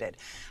vaccinated.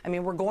 I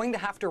mean, we're going to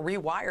have to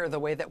rewire the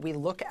way that we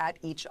look at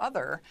each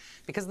other,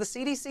 because the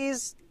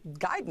CDC's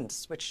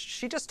guidance, which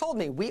she just told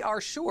me, we are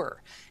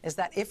sure, is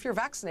that if you're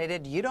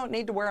vaccinated, you don't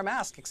need to wear a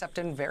mask except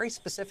in very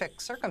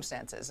specific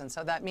circumstances. And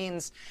so that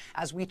means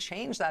as we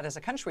change that as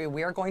a country,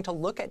 we are going to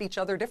look at each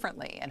other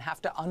differently and have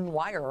to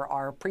unwire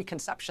our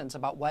preconceptions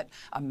about what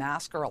a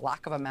mask or a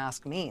lack of a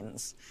mask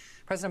means.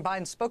 President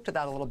Biden spoke to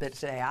that a little bit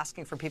today,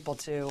 asking for people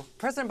to,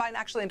 President Biden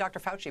actually and Dr.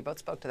 Fauci both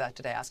spoke to that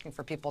today, asking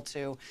for people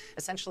to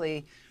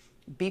essentially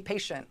be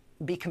patient,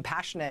 be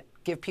compassionate,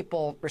 give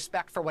people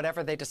respect for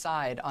whatever they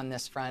decide on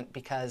this front,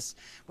 because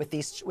with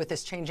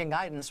this changing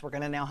guidance, we're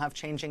going to now have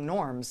changing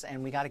norms,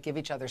 and we got to give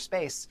each other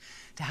space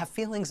to have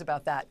feelings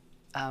about that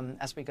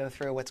as we go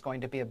through what's going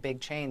to be a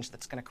big change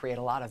that's going to create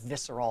a lot of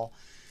visceral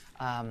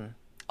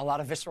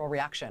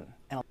reaction.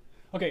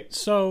 Okay,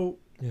 so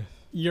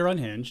you're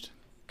unhinged.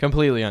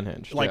 Completely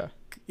unhinged.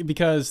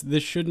 Because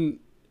this shouldn't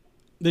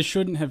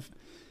have.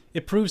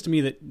 It proves to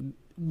me that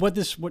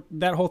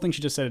that whole thing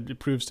she just said, it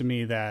proves to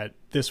me that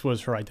this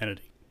was her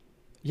identity.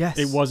 Yes.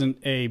 It wasn't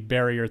a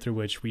barrier through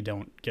which we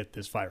don't get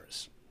this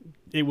virus.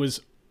 It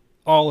was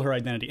all her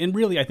identity. And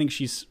really, I think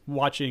she's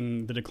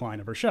watching the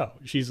decline of her show.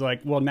 She's like,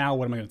 well, now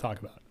what am I going to talk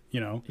about?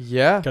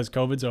 Yeah. Because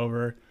COVID's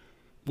over,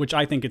 which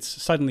I think it's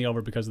suddenly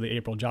over because of the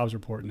April jobs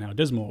report and how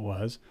dismal it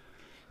was.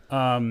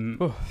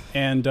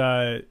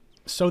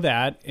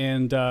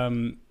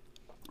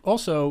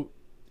 Also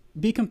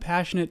be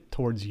compassionate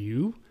towards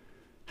you.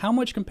 How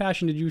much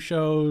compassion did you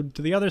show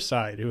to the other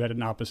side who had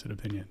an opposite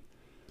opinion?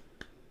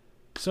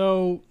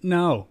 So,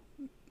 no,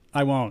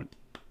 I won't.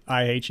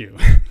 I hate you.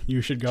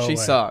 You should go away. She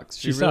sucks.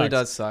 She really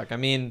does suck. I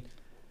mean,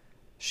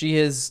 she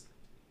has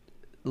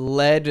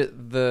led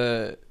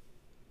the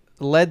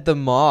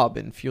mob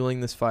in fueling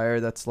this fire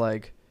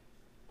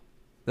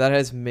that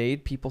has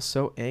made people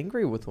so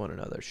angry with one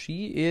another.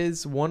 She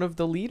is one of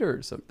the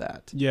leaders of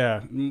that.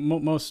 Yeah,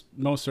 most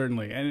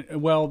certainly. And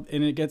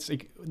it gets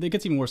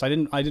even worse. I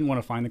didn't want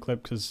to find the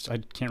clip because I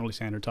can't really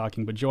stand her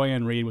talking. But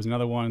Joy-Ann Reid was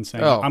another one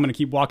saying, "I'm going to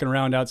keep walking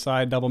around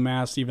outside double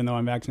masked even though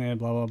I'm vaccinated."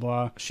 Blah blah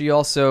blah. She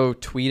also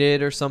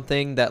tweeted or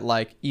something that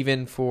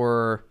even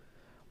for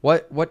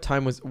what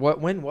time was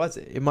when was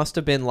it? It must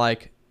have been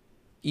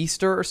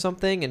Easter or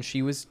something, and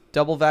she was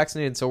double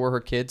vaccinated, and so were her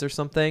kids or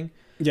something.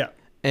 Yeah,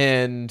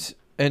 And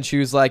she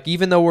was like,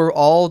 even though we're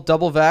all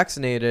double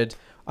vaccinated,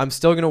 I'm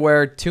still going to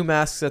wear 2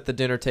 masks at the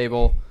dinner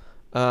table.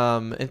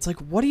 And it's like,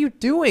 what are you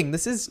doing?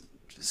 This is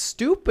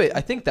stupid. I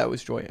think that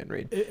was Joy-Ann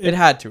Reid. It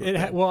had to.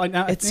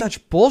 It's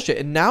such bullshit.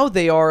 And now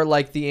they are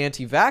the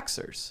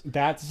anti-vaxxers.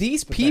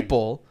 These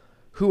people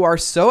who are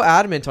so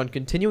adamant on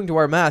continuing to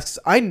wear masks.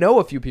 I know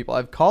a few people. I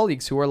have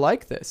colleagues who are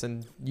like this,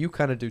 and you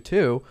kind of do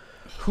too,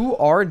 who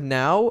are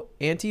now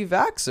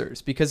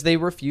anti-vaxxers because they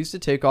refuse to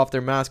take off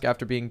their mask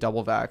after being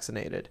double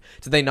vaccinated.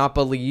 Do they not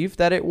believe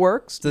that it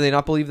works? Do they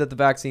not believe that the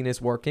vaccine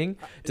is working?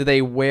 Do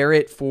they wear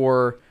it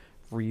for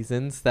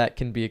reasons that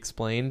can be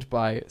explained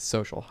by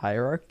social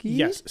hierarchy?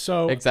 Yes.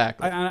 So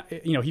exactly.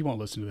 He won't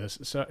listen to this.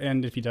 So,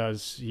 and if he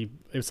does,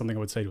 it's something I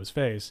would say to his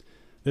face.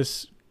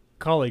 This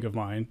colleague of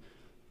mine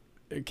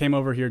came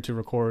over here to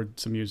record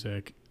some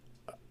music.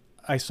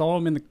 I saw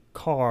him in the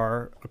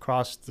car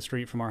across the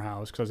street from our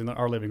house because I was in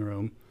our living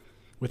room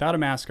without a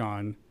mask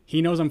on.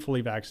 He knows I'm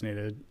fully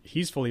vaccinated.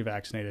 He's fully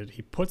vaccinated.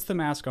 He puts the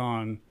mask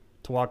on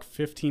to walk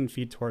 15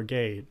 feet to our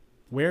gate,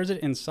 wears it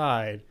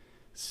inside,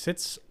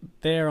 sits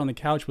there on the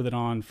couch with it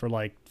on for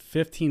like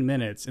 15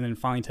 minutes, and then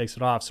finally takes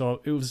it off.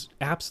 So it was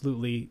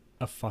absolutely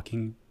a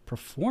fucking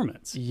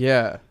performance.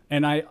 Yeah.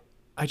 And I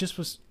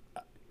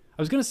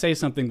was going to say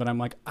something, but I'm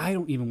like, I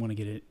don't even want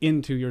to get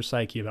into your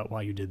psyche about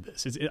why you did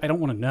this. I don't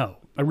want to know.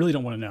 I really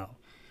don't want to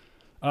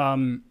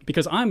know.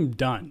 Because I'm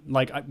done.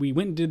 Like, we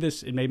went and did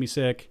this. It made me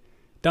sick.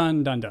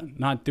 Done.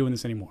 Not doing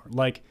this anymore.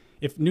 Like,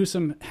 if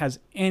Newsom has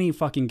any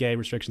fucking gay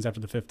restrictions after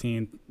the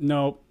 15th,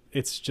 no,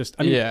 it's just,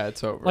 I mean, yeah,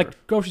 it's over.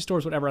 Like, grocery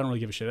stores, whatever, I don't really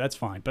give a shit. That's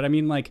fine. But I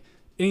mean, like,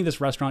 any of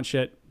this restaurant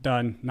shit,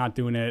 done. Not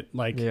doing it.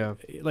 Like, yeah.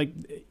 Like,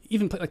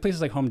 even like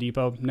places like Home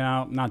Depot,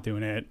 no, not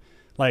doing it.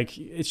 Like,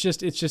 it's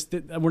just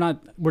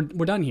that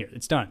we're done here.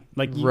 It's done.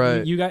 Like,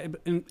 right. you got,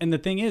 and the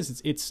thing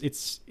is,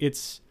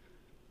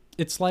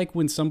 it's like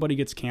when somebody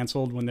gets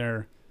canceled when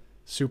they're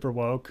super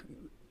woke.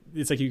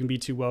 It's like you can be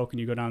too woke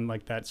and you go down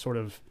like that sort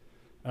of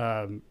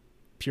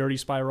purity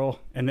spiral,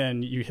 and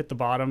then you hit the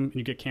bottom and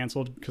you get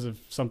canceled because of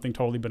something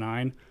totally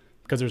benign,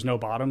 because there's no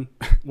bottom.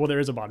 Well, there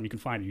is a bottom. You can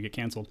find it. You get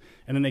canceled.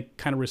 And then they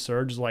kind of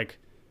resurge like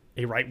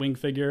a right-wing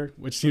figure,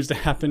 which seems to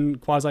happen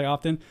quasi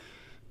often.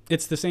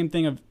 It's the same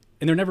thing of,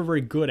 and they're never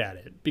very good at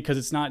it because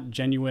it's not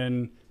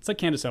genuine. It's like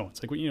Candace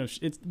Owens. Like, you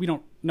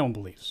know, no one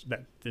believes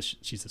that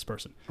she's this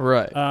person.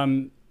 Right.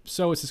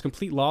 So it's this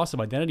complete loss of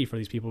identity for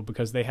these people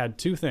because they had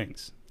two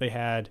things. They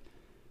had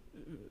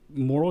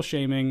moral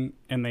shaming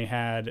and they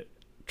had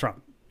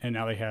Trump. And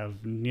now they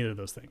have neither of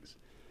those things.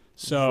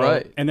 So,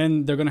 right. And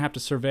then they're going to have to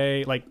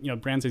survey, like, you know,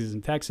 Brand says he's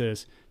in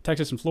Texas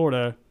and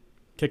Florida,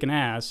 kicking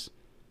ass.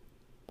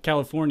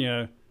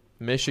 California,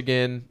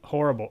 Michigan,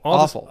 horrible.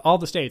 Awful. All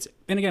the states.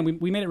 And again,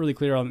 we made it really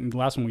clear on the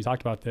last one we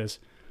talked about this.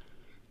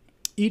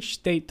 Each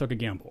state took a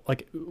gamble.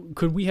 Like,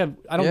 could we have,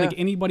 I don't think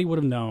anybody would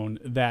have known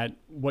that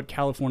what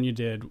California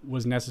did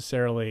was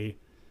necessarily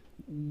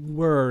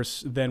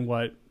worse than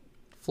what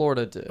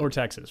Florida did. Or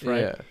Texas,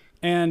 right?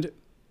 Yeah.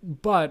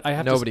 But I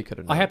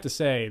have to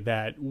say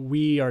that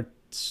we are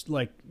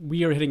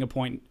hitting a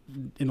point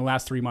in the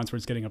last 3 months where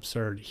it's getting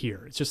absurd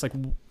here. It's just like,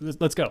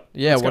 let's go.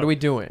 Yeah, what are we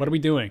doing? What are we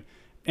doing?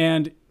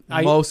 And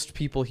most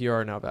people here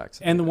are now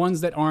vaccinated. And the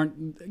ones that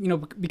aren't, you know,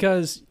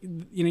 because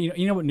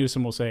you know what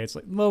Newsom will say. It's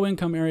like low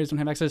income areas don't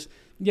have access.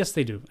 Yes,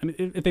 they do. I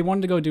mean, if they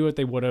wanted to go do it,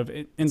 they would have.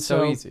 And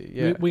so easy.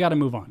 Yeah. We got to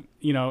move on.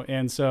 You know,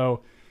 and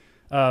so.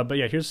 But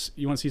yeah,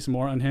 you want to see some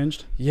more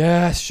Unhinged?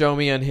 Yes, show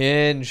me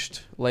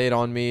Unhinged. Lay it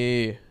on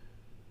me.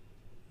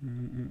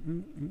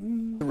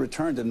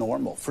 Return to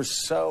normal for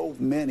so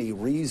many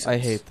reasons. I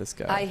hate this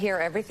guy. I hear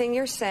everything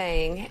you're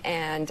saying,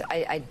 and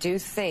I do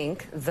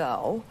think,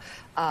 though,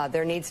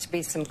 there needs to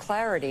be some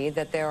clarity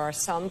that there are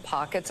some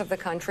pockets of the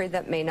country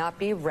that may not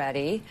be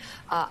ready.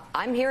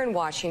 I'm here in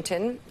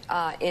Washington.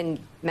 In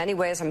many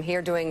ways, I'm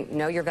here doing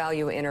Know Your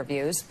Value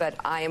interviews, but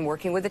I am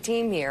working with a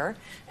team here,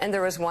 and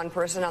there is one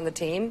person on the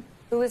team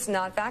who is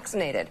not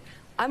vaccinated.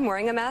 I'm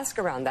wearing a mask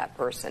around that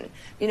person.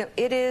 You know,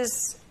 it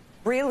is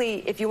really,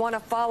 if you want to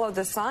follow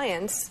the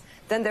science,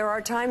 then there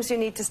are times you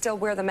need to still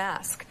wear the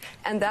mask.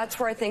 And that's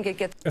where I think it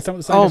gets... That's not what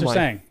the scientists are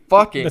saying.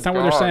 That's not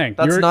what they're saying.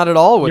 That's not at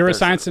all what you're a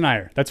science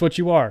denier. That's what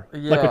you are.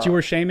 Yeah. Like what you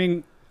were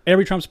shaming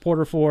every Trump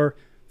supporter for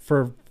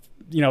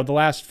you know, the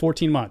last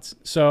 14 months.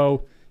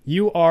 So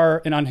you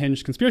are an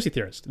unhinged conspiracy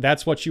theorist.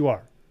 That's what you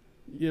are.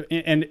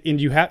 And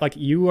you have, like,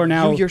 you are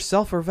now... You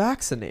yourself are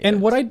vaccinated. And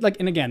what I like,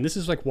 and again, this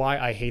is like why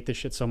I hate this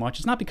shit so much.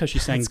 It's not because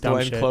she's saying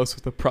dumb shit. Glenn Close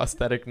with a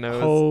prosthetic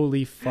nose.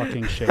 Holy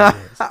fucking shit it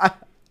is.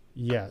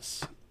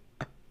 Yes.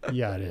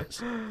 Yeah, it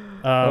is.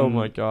 Oh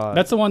my God.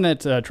 That's the one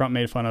that Trump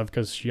made fun of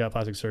because she got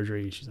plastic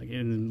surgery. She's like,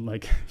 and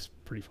like, it's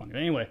pretty funny. But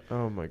anyway.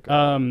 Oh my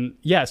God.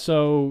 Yeah.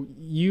 So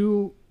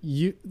the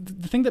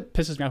thing that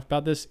pisses me off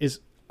about this is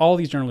all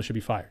these journalists should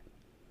be fired.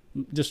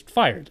 Just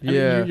fired. I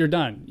mean, you're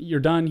done. You're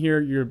done here.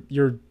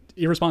 You're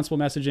irresponsible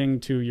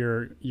messaging to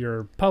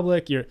your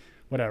public. Your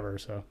whatever.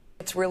 So.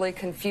 It's really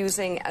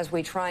confusing as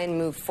we try and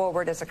move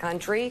forward as a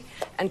country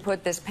and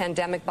put this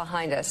pandemic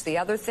behind us. The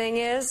other thing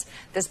is,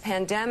 this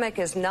pandemic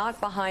is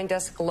not behind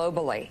us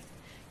globally.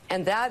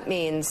 And that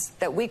means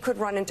that we could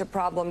run into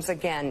problems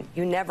again.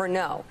 You never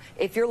know.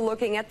 If you're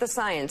looking at the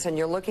science and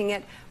you're looking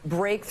at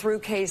breakthrough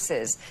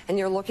cases and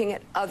you're looking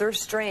at other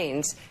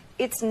strains,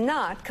 it's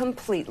not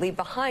completely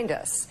behind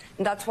us.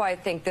 And that's why I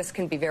think this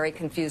can be very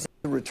confusing.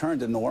 Return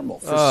to normal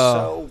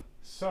for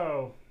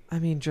So. I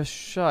mean, just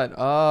shut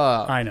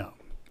up. I know.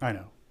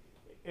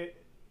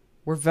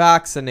 We're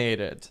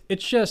vaccinated.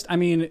 It's just, I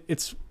mean,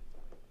 it's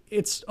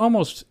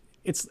almost,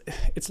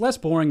 it's less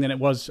boring than it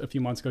was a few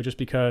months ago, just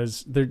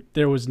because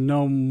there was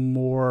nothing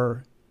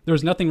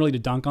really to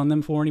dunk on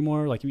them for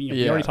anymore. Like,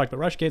 we already talked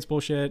about Rushgate's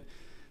bullshit.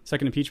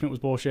 Second impeachment was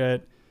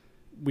bullshit.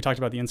 We talked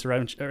about the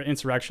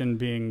insurrection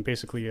being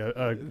basically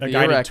a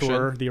guided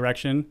tour, the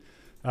erection.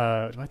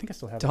 I think I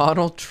still have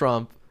Donald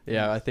Trump.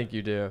 Yeah, I think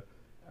you do.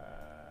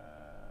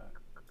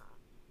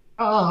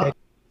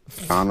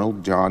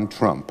 Donald John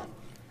Trump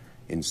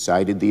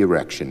incited the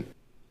erection.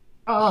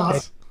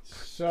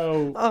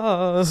 So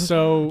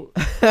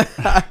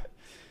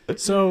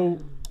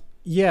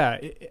yeah,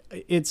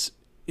 it's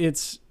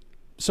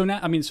so now.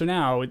 I mean, so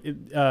now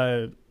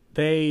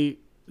they,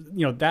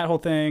 that whole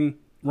thing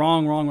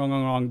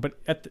wrong. But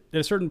at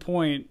a certain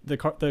point,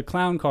 the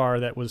clown car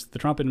that was the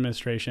Trump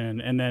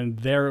administration, and then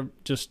their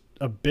just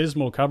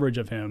abysmal coverage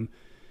of him,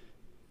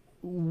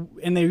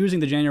 and they're using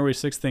the January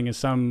 6th thing as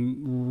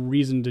some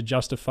reason to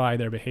justify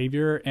their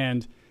behavior,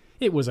 and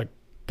it was a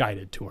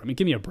guided tour. I mean,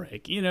 give me a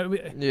break.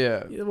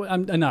 Yeah.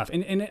 Enough.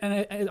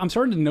 And I'm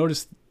starting to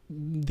notice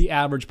the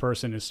average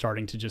person is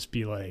starting to just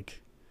be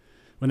like,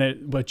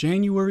 but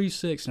January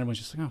 6th, and everyone's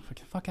just like, oh,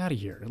 fuck out of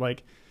here.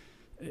 Like,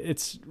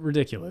 it's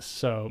ridiculous.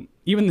 So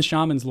even the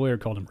shaman's lawyer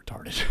called him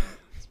retarded.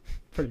 It's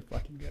pretty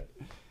fucking good.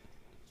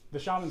 The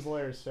shaman's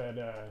lawyer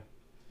said,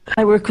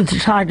 I work with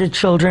retarded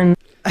children.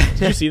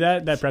 Did you see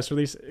that press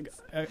release?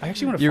 I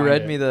actually want to find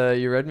it.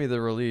 You read me the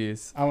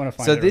release. I want to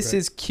find it. So this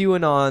is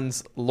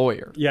QAnon's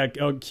lawyer. Yeah,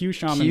 Q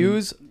Shaman.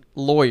 Q's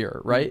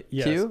lawyer, right?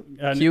 Yes. Q?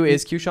 Q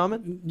is Q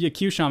Shaman? Yeah,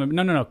 Q Shaman.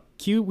 No.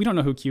 Q, we don't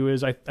know who Q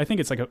is. I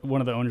think it's like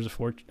one of the owners of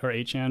 4 or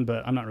 8chan,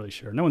 but I'm not really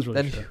sure. No one's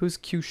really sure. Then who's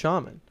Q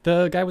Shaman?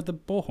 The guy with the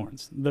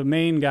bullhorns. The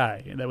main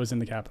guy that was in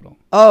the Capitol.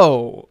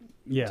 Oh.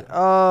 Yeah.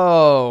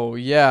 Oh,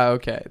 yeah,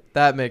 okay.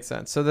 That makes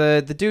sense. So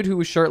the dude who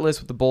was shirtless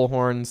with the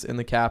bullhorns in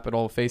the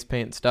Capitol, face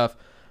paint and stuff,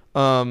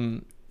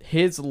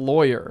 his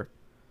lawyer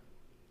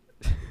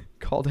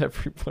called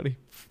everybody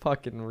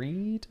fucking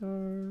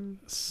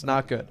retards.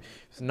 Not good.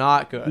 It's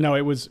not good. No,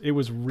 it was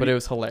but it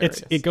was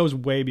hilarious. It goes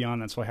way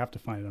beyond that, so I have to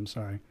find it. I'm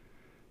sorry.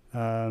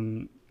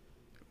 Let's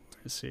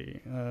see.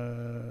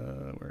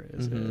 Where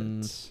is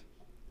it?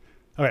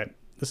 Okay,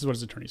 this is what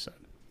his attorney said.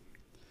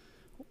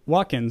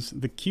 Watkins,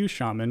 the Q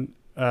Shaman,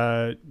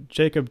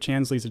 Jacob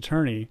Chansley's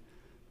attorney,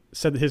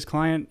 said that his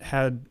client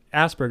had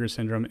Asperger's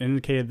syndrome and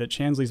indicated that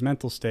Chansley's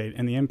mental state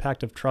and the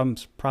impact of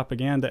Trump's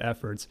propaganda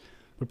efforts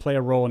would play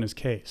a role in his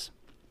case.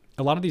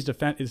 A lot of these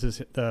this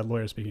is the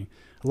lawyer speaking.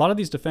 A lot of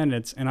these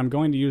defendants, and I'm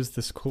going to use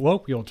this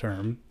colloquial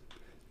term,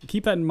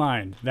 keep that in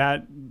mind,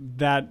 that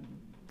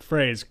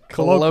phrase,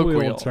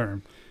 colloquial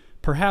term,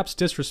 perhaps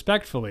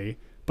disrespectfully,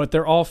 but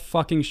they're all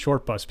fucking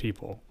short bus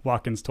people,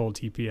 Watkins told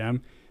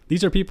TPM.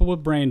 These are people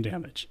with brain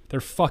damage.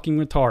 They're fucking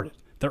retarded.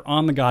 They're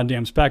on the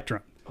goddamn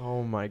spectrum.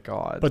 Oh my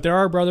God. But they're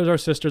our brothers, our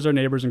sisters, our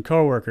neighbors, and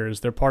coworkers.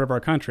 They're part of our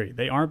country.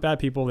 They aren't bad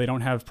people. They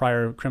don't have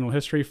prior criminal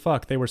history.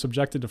 Fuck, they were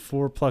subjected to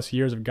 4+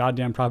 years of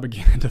goddamn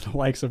propaganda, the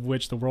likes of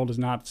which the world has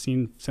not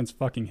seen since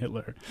fucking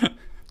Hitler.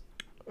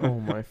 Oh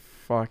my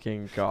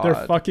fucking God.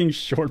 They're fucking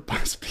short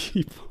bus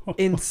people.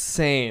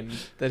 Insane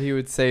that he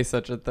would say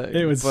such a thing.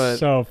 It was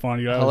so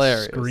funny. I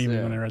was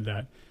screaming when I read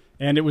that.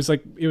 And it was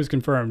like, it was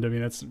confirmed. I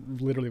mean, that's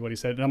literally what he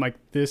said. And I'm like,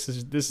 this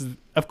is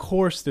of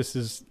course this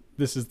is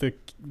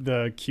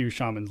the Q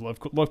Shaman's law.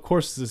 Well, of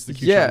course this is the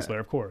Q Shaman's law.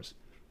 Of course.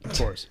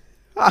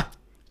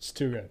 It's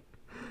too good.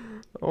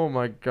 Oh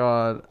my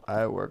God.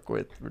 I work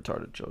with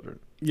retarded children.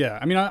 Yeah,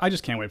 I mean, I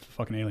just can't wait for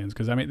fucking aliens,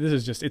 because I mean, this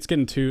is just, it's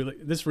getting too,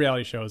 this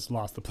reality show has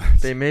lost the plot.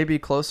 They may be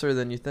closer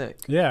than you think.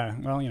 Yeah,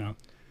 well,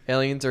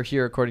 aliens are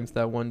here according to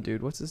that one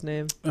dude. What's his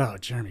name? Oh,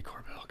 Jeremy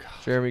Corbell. God.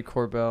 Jeremy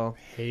Corbell.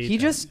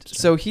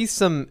 So he's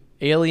some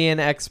alien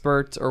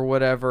expert or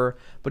whatever,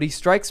 but he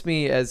strikes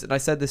me as, and I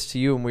said this to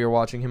you when we were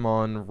watching him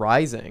on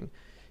Rising,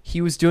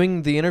 he was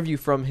doing the interview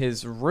from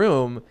his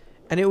room,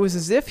 and it was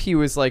as if he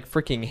was like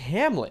freaking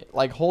Hamlet,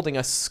 like holding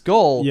a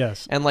skull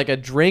and like a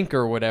drink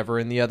or whatever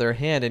in the other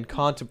hand and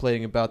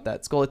contemplating about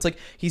that skull. It's like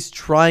he's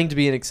trying to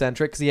be an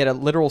eccentric because he had a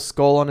literal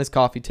skull on his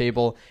coffee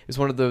table. It was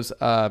one of those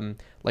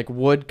like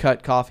wood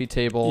cut coffee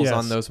tables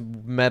on those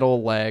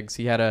metal legs.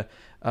 He had a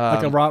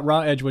like a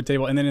raw Edgewood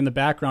table, and then in the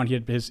background he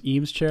had his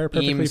Eames chair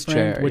perfectly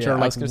framed, which are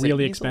like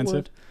really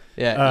expensive.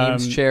 Yeah,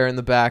 Eames chair in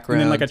the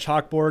background. And then like a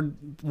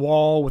chalkboard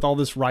wall with all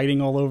this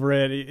writing all over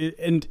it.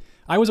 And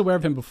I was aware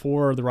of him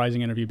before the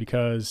Rising interview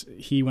because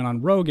he went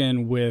on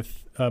Rogan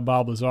with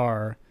Bob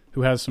Lazar,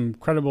 who has some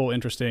credible,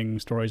 interesting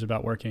stories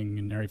about working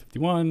in Area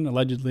 51,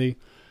 allegedly.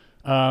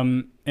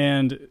 And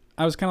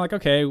I was kind of like,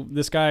 okay,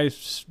 this guy,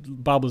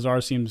 Bob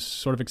Lazar, seems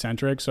sort of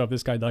eccentric. So if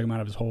this guy dug him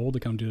out of his hole to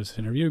come do this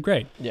interview,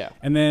 great. Yeah.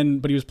 And then,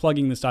 but he was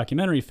plugging this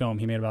documentary film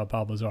he made about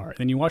Bob Lazar. And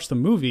then you watch the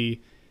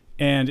movie,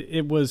 and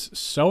it was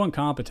so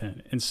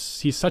incompetent. And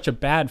he's such a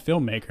bad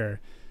filmmaker.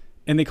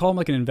 And they call him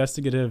like an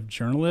investigative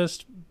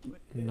journalist.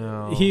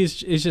 No.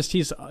 He's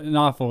an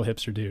awful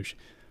hipster douche.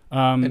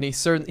 And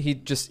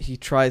he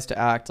tries to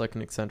act like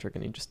an eccentric,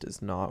 and he just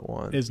is not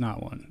one. Is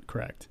not one,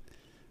 correct.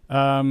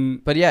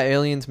 But yeah,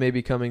 aliens may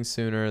be coming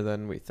sooner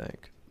than we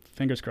think.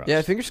 Fingers crossed.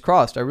 Yeah, fingers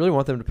crossed. I really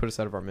want them to put us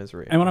out of our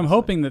misery. And what I'm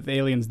hoping that the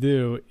aliens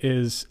do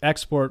is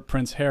export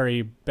Prince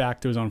Harry back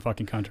to his own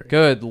fucking country.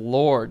 Good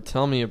Lord,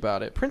 tell me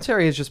about it. Prince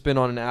Harry has just been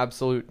on an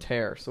absolute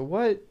tear. So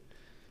what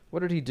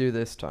did he do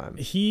this time?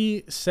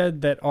 He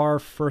said that our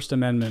First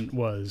Amendment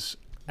was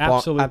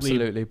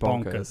absolutely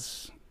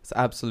bonkers. It's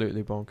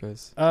absolutely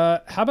bonkers.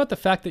 How about the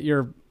fact that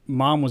your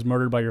mom was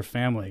murdered by your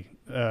family?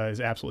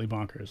 is absolutely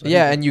bonkers.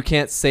 And you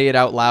can't say it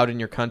out loud in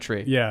your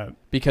country. Yeah.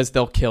 Because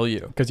they'll kill you.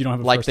 Because you don't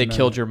have a like First they Amendment.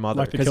 killed your mother.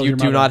 Like they Because killed you your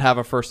do mother. not have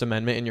a First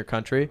Amendment in your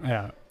country.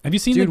 Yeah. Have you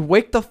seen Dude,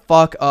 wake the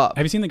fuck up.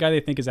 Have you seen the guy they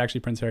think is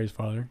actually Prince Harry's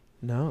father?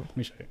 No. Let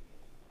me show you.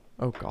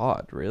 Oh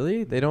God,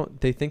 really?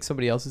 They think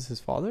somebody else is his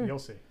father? You'll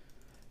see.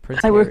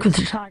 Prince I Harry. work with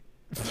the child.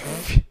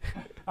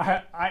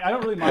 I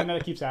don't really mind that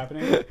it keeps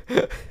happening.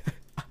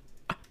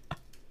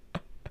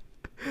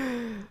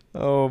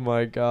 Oh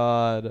my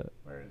God.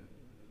 Where is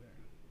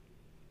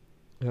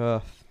it?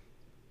 Ugh.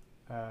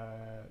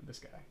 This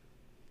guy.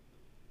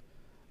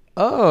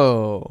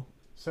 Oh.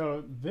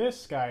 So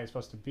this guy is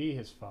supposed to be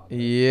his father.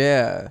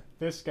 Yeah.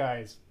 This guy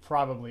is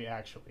probably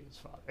actually his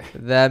father.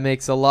 That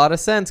makes a lot of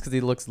sense because he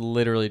looks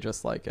literally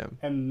just like him.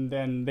 And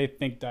then they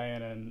think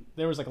Diana, and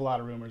there was like a lot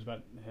of rumors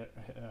about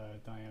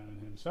Diana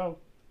and him. So.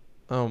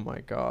 Oh my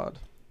God.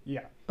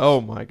 Yeah.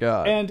 Oh my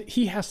God. And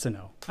he has to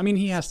know. I mean,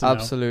 he has to know.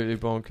 Absolutely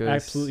bonkers.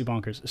 Absolutely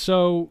bonkers.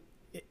 So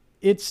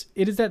it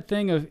is that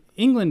thing of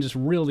England just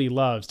really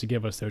loves to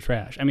give us their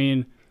trash. I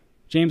mean,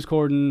 James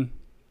Corden,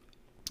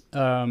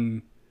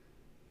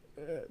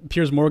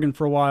 Piers Morgan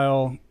for a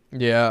while.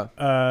 Yeah.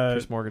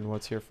 Piers Morgan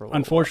was here for a while.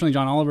 Unfortunately,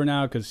 John Oliver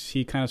now because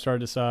he kind of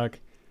started to suck.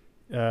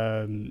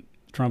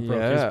 Trump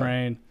broke his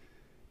brain.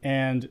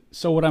 And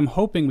so what I'm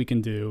hoping we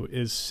can do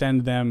is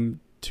send them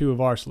 2 of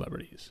our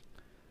celebrities.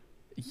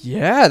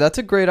 Yeah, that's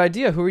a great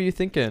idea. Who are you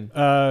thinking?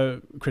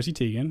 Chrissy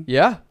Teigen.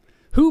 Yeah.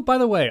 Who, by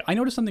the way, I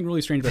noticed something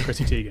really strange about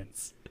Chrissy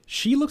Teigen.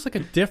 She looks like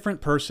a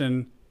different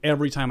person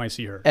every time I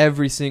see her.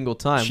 Every single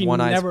time. She One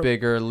never, eye's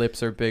bigger,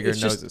 lips are bigger,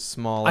 it's nose just, is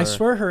smaller. I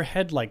swear her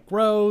head like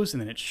grows and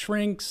then it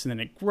shrinks and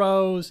then it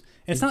grows.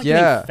 And it's not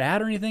getting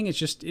fat or anything. It's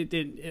just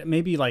it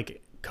maybe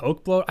like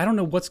coke bloat. I don't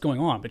know what's going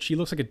on, but she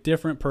looks like a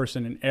different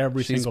person in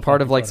every single. She's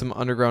part of like photo. some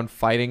underground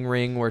fighting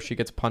ring where she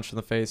gets punched in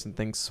the face and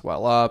things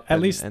swell up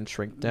and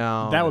shrink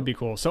down. That would be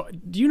cool. So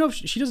do you know if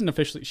she doesn't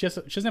officially she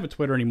doesn't have a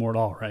Twitter anymore at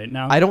all right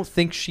now? I don't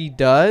think she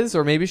does,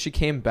 or maybe she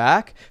came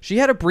back. She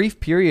had a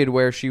brief period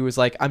where she was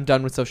like, I'm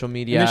done with social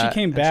media. And then she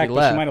came back,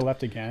 but she might have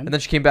left again. And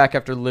then she came back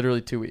after literally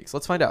 2 weeks.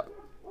 Let's find out.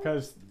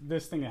 Because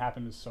this thing that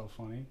happened is so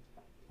funny.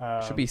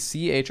 Should be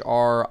CHRISSY.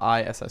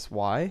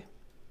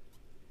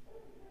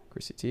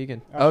 Chrissy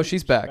Teigen. Oh,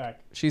 she's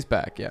back. She's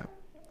back, yeah.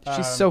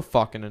 She's so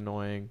fucking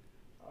annoying.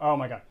 Oh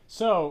my God.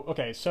 So,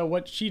 okay, so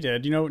what she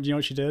did, do you know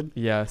what she did?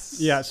 Yes.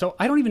 Yeah, so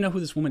I don't even know who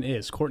this woman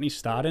is. Courtney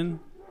Stodden?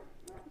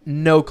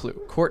 No clue.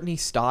 Courtney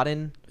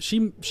Stodden?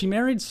 She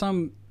married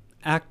some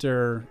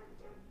actor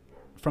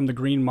from The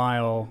Green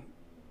Mile.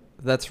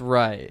 That's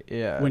right,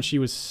 yeah. When she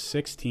was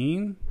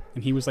 16?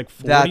 And he was like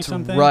 40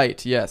 something? That's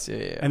right, yes,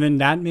 yeah. And then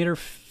that made her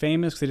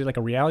famous because they did like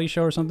a reality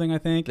show or something, I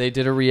think. They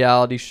did a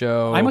reality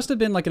show. I must have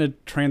been like in a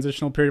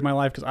transitional period of my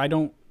life because I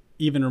don't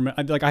even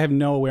remember. Like, I have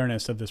no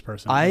awareness of this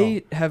person.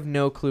 I have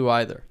no clue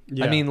either.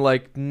 Yeah. I mean,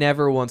 like,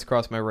 never once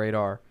crossed my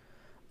radar.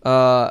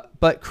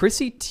 But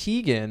Chrissy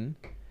Teigen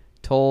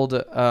told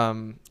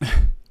a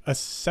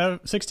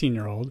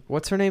 16-year-old.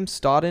 What's her name?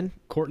 Stodden?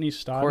 Courtney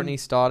Stodden. Courtney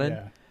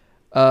Stodden.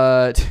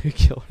 Yeah. To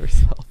kill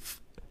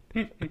herself.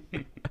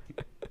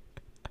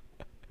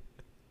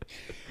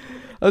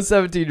 A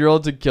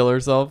 17-year-old to kill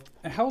herself.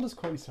 How old is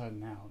Courtney Stodden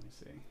now? Let me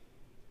see.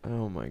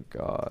 Oh my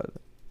God.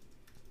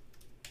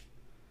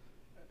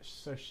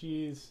 So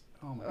she's.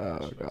 Oh my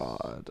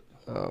God.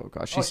 Oh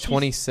God. She's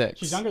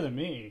 26. She's younger than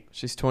me.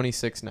 She's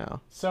 26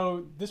 now.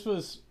 So this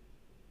was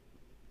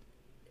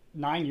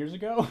 9 years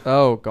ago.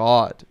 Oh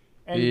God.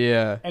 And,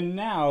 yeah. And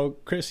now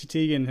Chrissy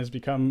Teigen has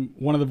become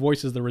one of the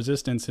voices of the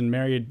resistance and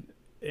married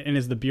and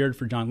is the beard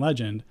for John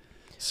Legend.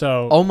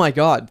 Oh my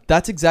God,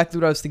 that's exactly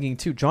what I was thinking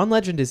too. John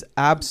Legend is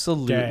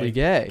absolutely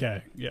gay.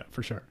 Gay, yeah,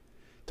 for sure,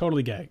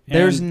 totally gay.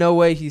 There's no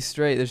way he's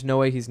straight. There's no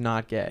way he's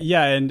not gay.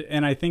 Yeah,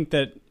 and I think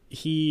that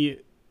he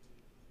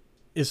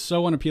is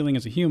so unappealing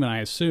as a human. I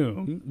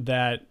assume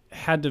that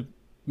had to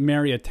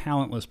marry a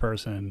talentless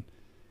person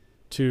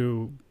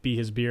to be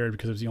his beard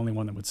because it was the only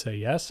one that would say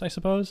yes, I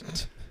suppose.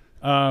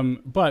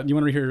 But you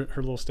want to hear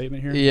her little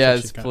statement here?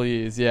 Yes,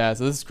 please. Yeah.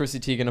 So this is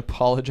Chrissy Teigen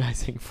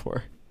apologizing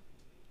for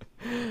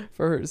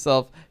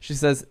herself. She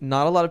says,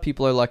 not a lot of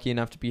people are lucky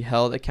enough to be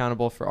held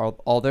accountable for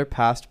all their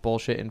past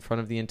bullshit in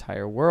front of the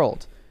entire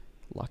world.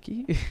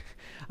 Lucky?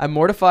 I'm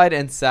mortified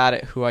and sad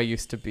at who I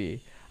used to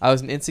be. I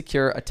was an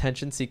insecure,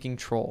 attention-seeking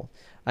troll.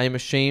 I am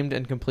ashamed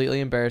and completely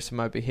embarrassed of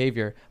my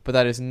behavior, but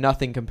that is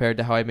nothing compared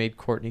to how I made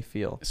Courtney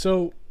feel.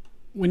 So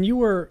when you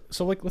were...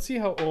 So, like, let's see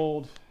how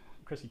old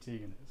Chrissy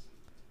Teigen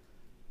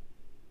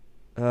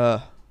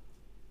is.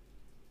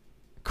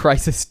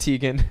 Crisis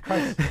Teigen.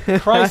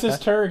 Crisis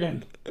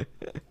Turgan.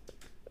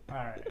 All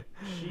right.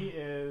 She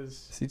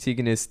is... Chrissy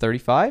Teigen is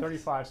 35?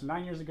 35. So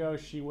 9 years ago,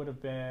 she would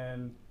have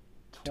been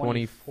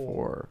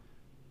 24.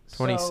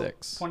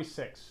 26. So,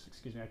 26.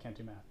 Excuse me, I can't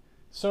do math.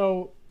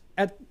 So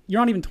you're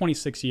not even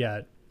 26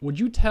 yet. Would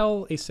you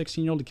tell a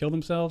 16-year-old to kill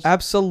themselves?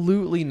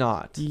 Absolutely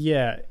not.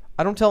 Yeah.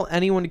 I don't tell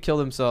anyone to kill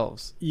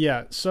themselves.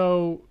 Yeah.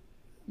 So,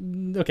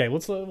 okay, we'll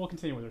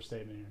continue with her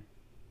statement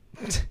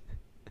here.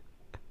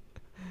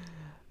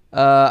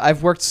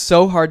 I've worked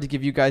so hard to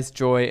give you guys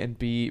joy and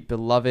be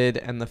beloved,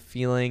 and the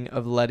feeling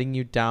of letting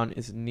you down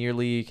is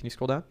nearly, can you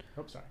scroll down?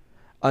 Oh, sorry.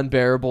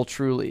 Unbearable,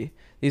 truly.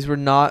 These were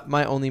not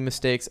my only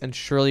mistakes and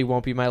surely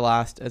won't be my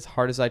last, as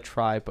hard as I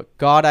try, but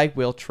God, I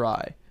will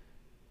try.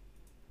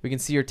 We can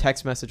see your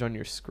text message on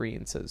your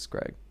screen, says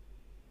Greg.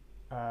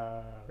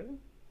 Really?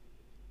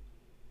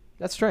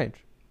 That's strange.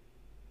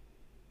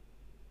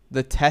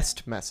 The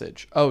test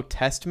message. Oh,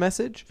 test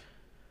message?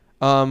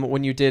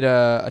 When you did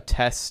a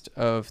test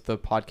of the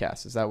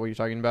podcast, is that what you're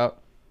talking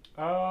about?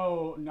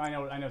 Oh, no, I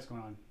know what's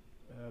going on.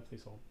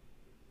 Please hold.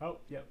 Oh,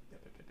 yep.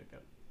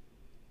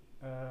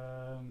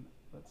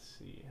 Let's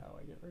see how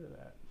I get rid of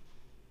that.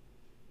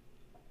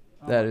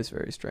 That is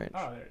very strange.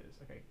 Oh, there it is.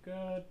 Okay,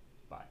 good.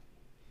 Bye.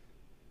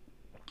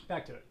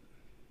 Back to it.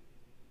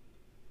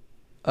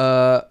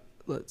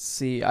 Let's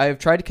see. I have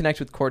tried to connect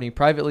with Courtney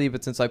privately,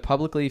 but since I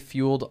publicly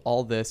fueled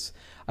all this,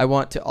 I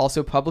want to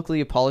also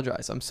publicly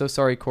apologize. I'm so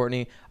sorry,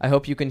 Courtney. I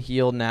hope you can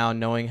heal now,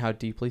 knowing how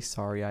deeply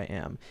sorry I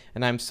am.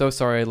 And I'm so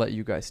sorry I let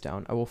you guys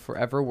down. I will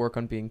forever work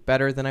on being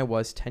better than I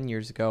was 10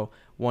 years ago,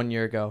 1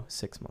 year ago,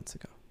 6 months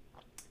ago.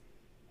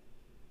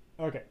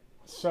 Okay,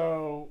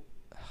 so,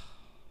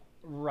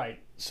 right.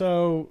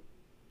 So,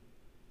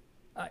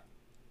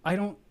 I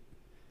don't...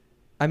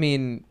 I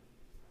mean...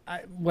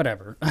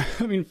 whatever.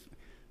 I mean,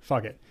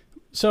 fuck it.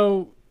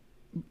 So,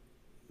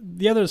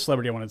 the other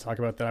celebrity I want to talk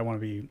about that I want to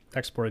be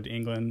exported to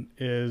England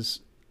is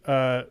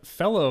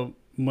fellow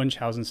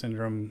Munchausen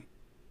syndrome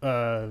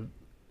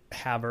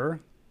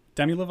haver,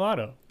 Demi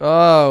Lovato.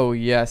 Oh,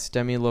 yes,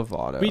 Demi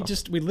Lovato.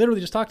 We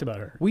literally just talked about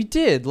her. We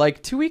did,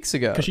 like 2 weeks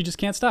ago. Because she just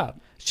can't stop.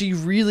 She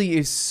really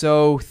is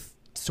so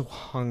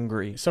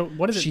hungry. So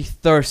what is it? She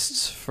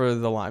thirsts for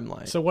the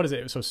limelight. So what is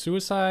it? So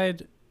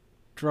suicide,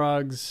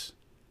 drugs.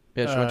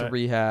 Yeah, she went to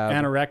rehab.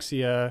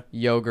 Anorexia.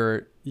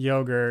 Yogurt.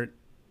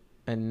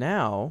 And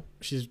now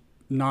she's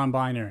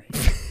non-binary.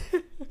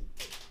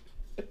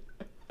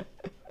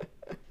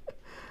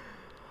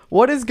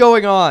 What is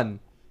going on?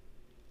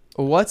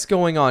 What's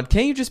going on?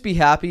 Can't you just be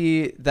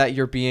happy that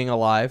you're being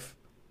alive?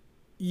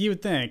 You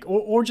would think,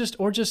 or just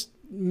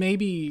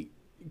maybe,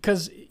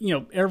 because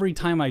every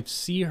time I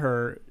see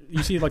her,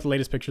 you see like the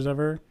latest pictures of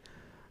her.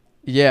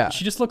 Yeah,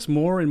 she just looks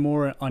more and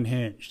more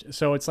unhinged.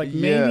 So it's like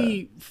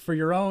maybe for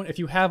your own, if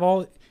you have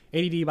all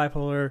ADD,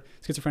 bipolar,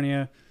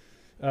 schizophrenia,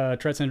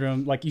 Tourette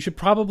syndrome, like you should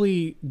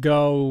probably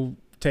go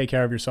take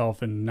care of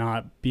yourself and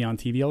not be on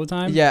TV all the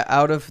time. Yeah,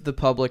 out of the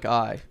public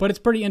eye. But it's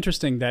pretty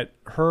interesting that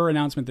her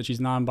announcement that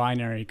she's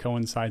non-binary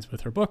coincides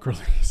with her book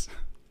release.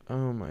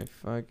 Oh my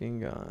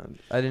fucking God.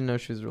 I didn't know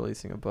she was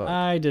releasing a book.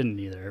 I didn't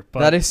either. But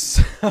that is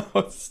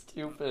so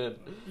stupid.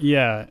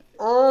 Yeah.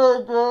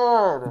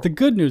 Oh God. The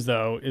good news,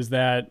 though, is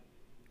that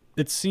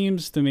it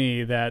seems to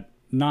me that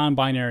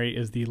non-binary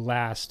is the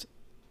last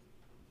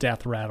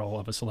death rattle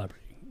of a celebrity.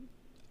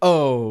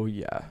 Oh,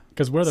 yeah.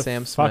 Because where the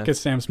Sam fuck Smith. is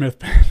Sam Smith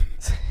been?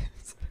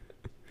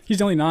 He's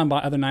the only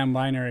other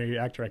non-binary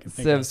actor I can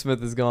think of. Sam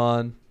Smith is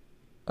gone.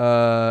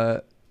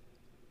 Jonathan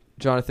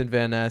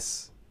Van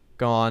Ness,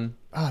 gone.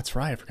 Oh, that's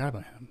right. I forgot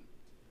about him.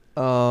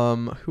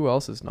 Who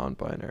else is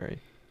non-binary?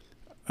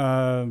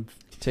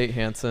 Tate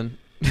Hansen.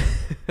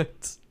 I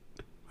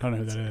don't know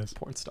who that is.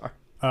 Porn star.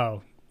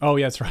 Oh,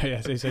 yeah, that's right.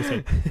 Yes,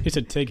 he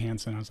said Tig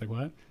Hansen. I was like,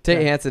 what?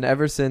 Tate Hansen.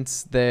 Ever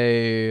since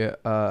they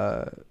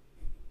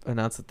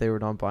announced that they were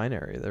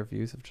non-binary, their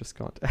views have just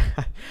gone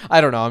down.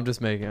 I don't know. I'm just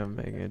making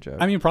a joke.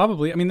 I mean,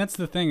 probably. I mean, that's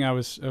the thing. I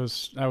was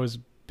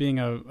being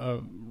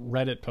a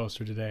Reddit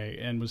poster today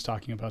and was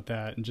talking about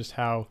that and just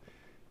how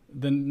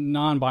the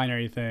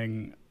non-binary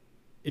thing.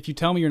 If you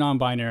tell me you're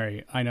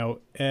non-binary, I know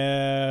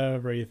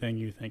everything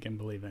you think and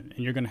believe in,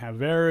 and you're going to have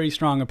very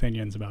strong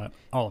opinions about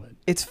all of it.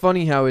 It's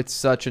funny how it's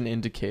such an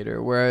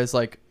indicator, whereas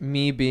like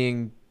me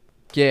being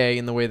gay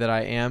in the way that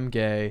I am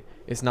gay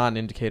is not an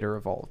indicator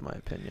of all of my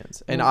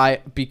opinions. And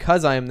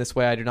because I am this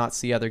way, I do not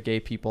see other gay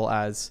people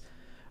as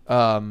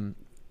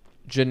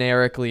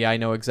generically, I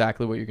know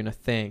exactly what you're going to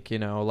think,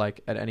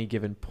 like at any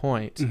given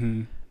point,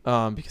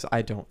 because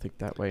I don't think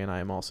that way, and I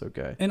am also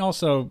gay. And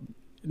also,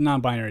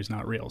 non-binary is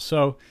not real.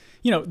 So,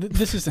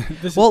 this is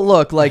well,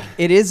 look, like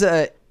it's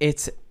an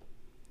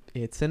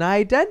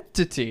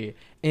identity,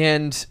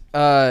 and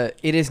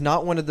it is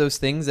not one of those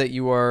things that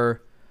you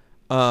are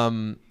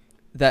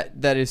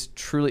that is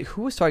truly.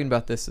 Who was talking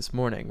about this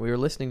morning? We were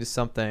listening to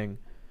something.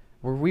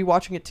 Were we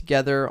watching it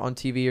together on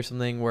TV or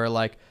something where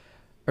like,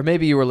 or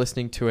maybe you were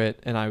listening to it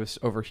and I was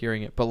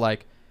overhearing it, but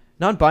like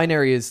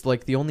non-binary is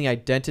like the only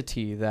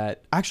identity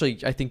that actually,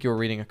 I think you were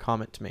reading a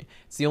comment to me.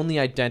 It's the only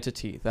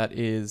identity that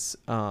is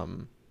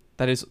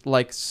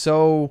like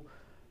so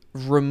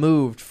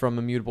removed from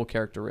immutable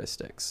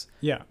characteristics.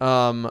 Yeah.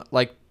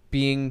 Like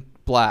being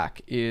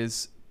black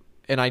is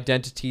an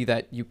identity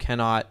that you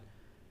cannot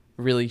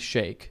really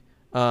shake,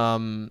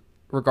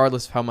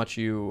 regardless of how much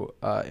you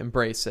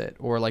embrace it.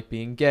 Or like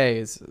being gay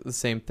is the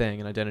same thing,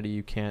 an identity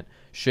you can't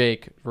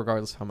shake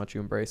regardless of how much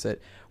you embrace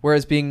it.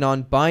 Whereas being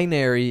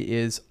non-binary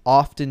is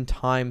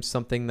oftentimes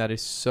something that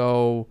is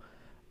so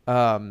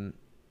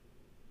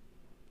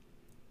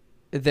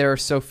there are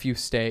so few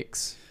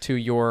stakes to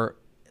your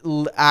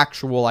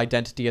actual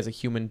identity as a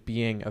human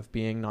being of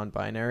being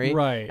non-binary.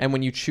 Right. And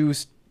when you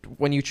choose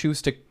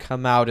to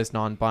come out as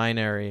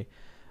non-binary,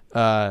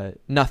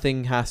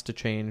 nothing has to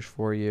change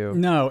for you.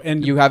 No,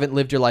 and you haven't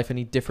lived your life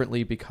any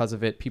differently because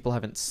of it. People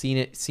haven't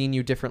seen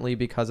you differently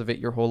because of it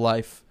your whole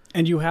life.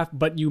 And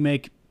but you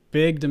make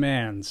big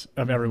demands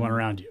of everyone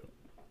around you.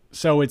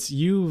 So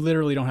you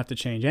literally don't have to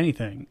change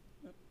anything.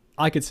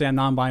 I could say I'm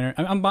non-binary.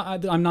 I'm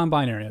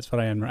non-binary. That's what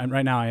I am.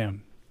 Right now I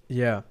am.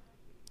 Yeah.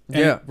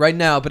 Right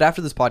now, but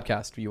after this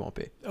podcast, you won't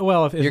be.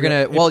 Well, if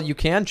you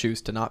can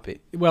choose to not be.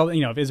 Well,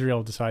 if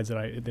Israel decides that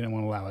they didn't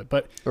want to allow it,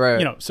 but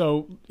right.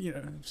 Sorry.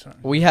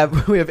 We have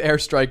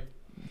airstrike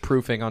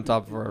proofing on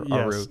top of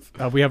our roof.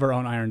 We have our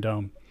own Iron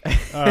Dome.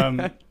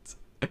 But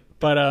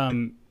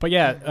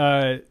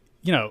yeah,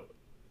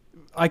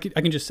 I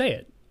can just say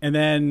it, and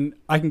then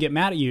I can get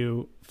mad at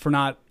you for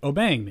not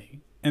obeying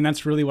me, and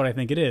that's really what I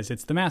think it is.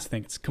 It's the mask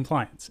thing. It's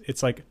compliance.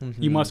 It's like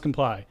you must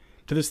comply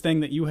to this thing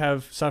that you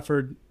have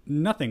suffered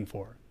nothing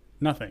for.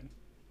 Nothing.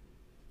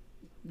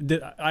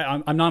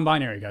 I'm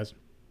non-binary, guys.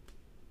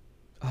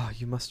 Oh,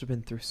 you must have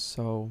been through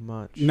so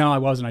much. No, I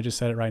wasn't. I just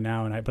said it right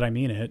now, but I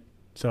mean it.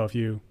 So if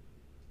you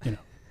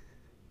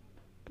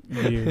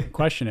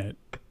question it,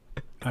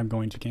 I'm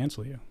going to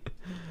cancel you.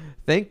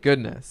 Thank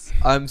goodness.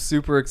 I'm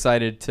super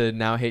excited to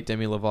now hate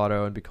Demi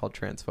Lovato and be called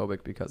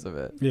transphobic because of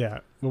it. Yeah,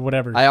 well,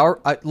 whatever.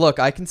 Look,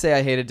 I can say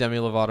I hated Demi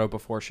Lovato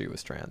before she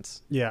was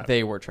trans. Yeah.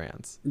 They were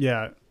trans.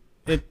 Yeah.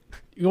 We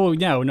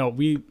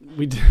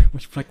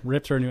like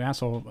ripped her new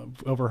asshole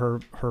over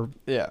her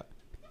yeah.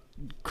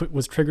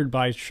 Was triggered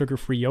by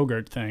sugar-free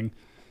yogurt thing.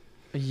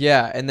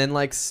 Yeah, and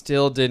then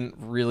still didn't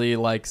really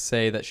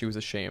say that she was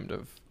ashamed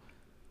of.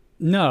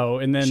 No,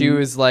 and then she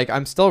was like,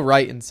 I'm still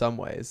right in some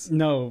ways.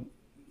 No,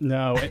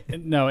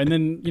 and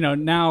then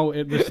now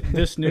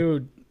this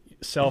new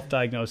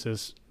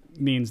self-diagnosis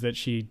means that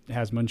she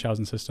has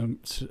Munchausen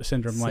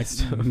syndrome.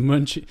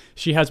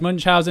 She has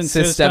Munchausen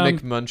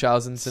systemic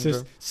Munchausen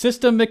syndrome.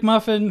 System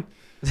McMuffin.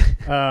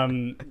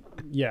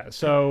 Yeah,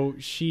 so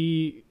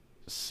she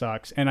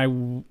sucks,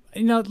 and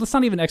let's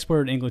not even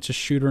export in English. Just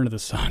shoot her into the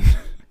sun.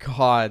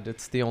 God,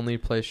 it's the only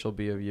place she'll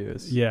be of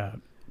use. Yeah.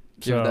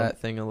 Give that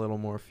thing a little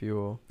more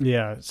fuel.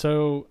 Yeah.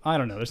 So I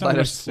don't know.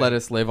 There's let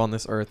us live on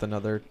this earth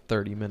another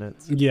 30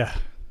 minutes. Yeah.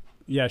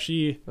 Yeah.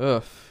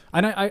 Ugh.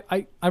 And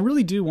I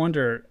really do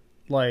wonder.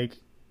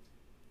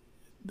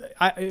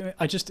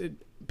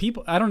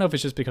 People. I don't know if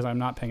it's just because I'm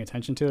not paying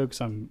attention to it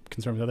because I'm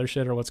concerned with other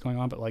shit or what's going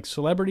on. But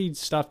celebrity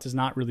stuff does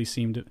not really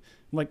seem to.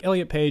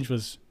 Elliot Page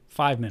was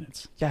 5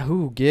 minutes. Yeah.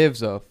 Who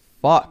gives a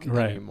fuck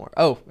anymore?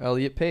 Oh,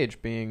 Elliot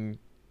Page being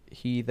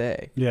he,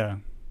 they. Yeah.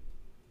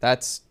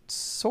 That's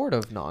sort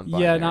of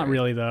non-binary. Yeah, not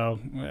really though.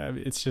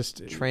 It's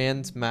just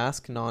trans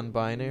mask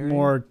non-binary.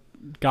 More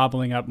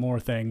gobbling up more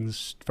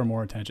things for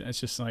more attention.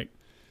 It's just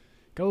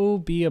go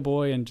be a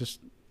boy and just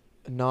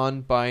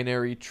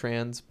non-binary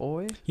trans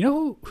boy. You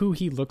know who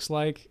he looks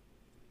like?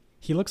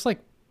 He looks like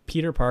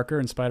Peter Parker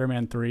in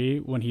Spider-Man 3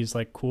 when he's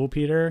cool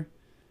Peter.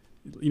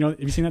 Have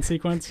you seen that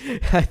sequence?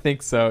 I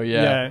think so.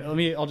 Yeah.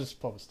 Yeah. I'll just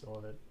pull a still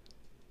of it.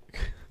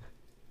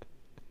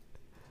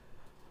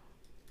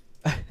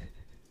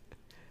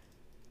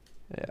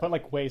 Yeah.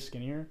 But way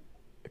skinnier.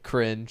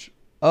 Cringe.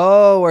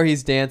 Oh, where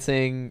he's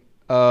dancing.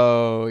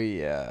 Oh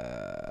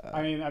yeah.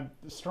 I mean, I'm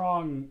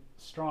strong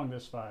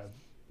this vibe.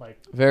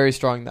 Very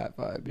strong that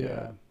vibe.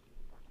 Yeah.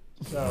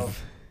 So.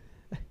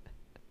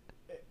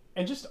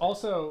 And just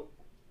also,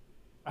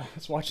 I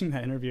was watching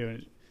that interview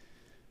and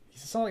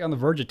he's still on the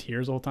verge of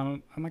tears the whole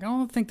time. I'm like, I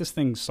don't think this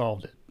thing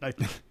solved it.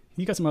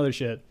 You got some other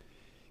shit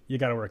you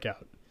got to work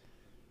out.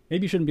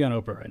 Maybe you shouldn't be on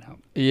Oprah right now.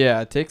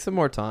 Yeah, take some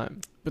more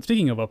time. But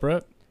speaking of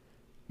Oprah,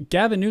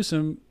 Gavin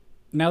Newsom,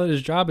 now that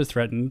his job is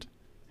threatened,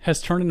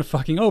 has turned into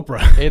fucking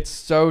Oprah. It's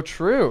so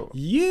true.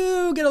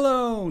 You get a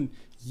loan.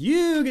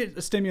 You get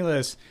a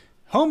stimulus.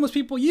 Homeless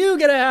people, you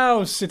get a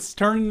house. It's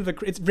turned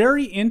into it's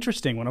very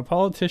interesting when a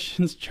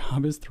politician's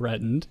job is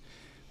threatened.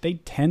 They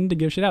tend to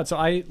give shit out. So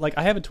I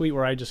have a tweet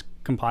where I just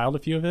compiled a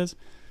few of his.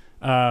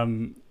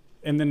 And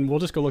then we'll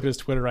just go look at his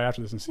Twitter right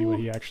after this and see what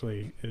he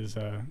actually is.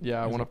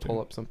 Yeah, I want to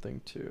pull up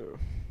something too.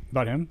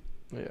 About him?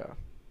 Yeah.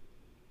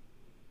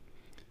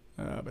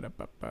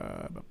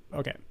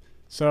 Okay,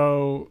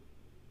 so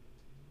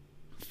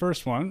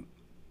first one.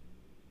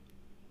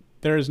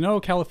 There is no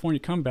California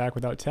comeback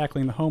without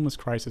tackling the homeless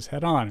crisis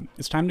head on.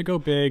 It's time to go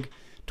big.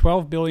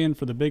 $12 billion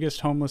for the biggest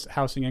homeless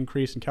housing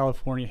increase in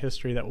California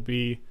history that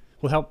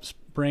will help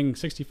bring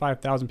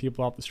 65,000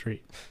 people off the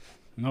street.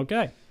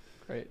 Okay.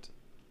 Great.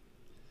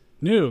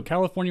 New,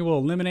 California will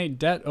eliminate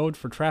debt owed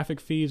for traffic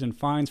fees and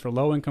fines for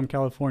low-income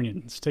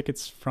Californians.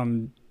 Tickets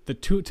from the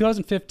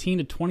 2015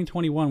 to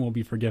 2021 will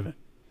be forgiven.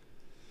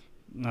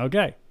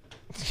 Okay.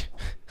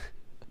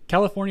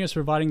 California is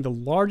providing the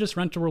largest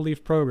rental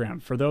relief program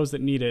for those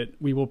that need it.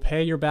 We will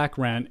pay your back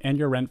rent and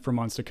your rent for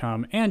months to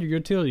come and your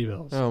utility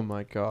bills. Oh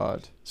my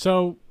God.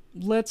 So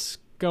let's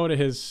go to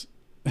his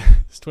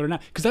Twitter now.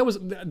 Because that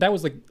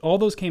was all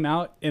those came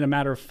out in a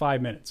matter of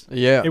 5 minutes.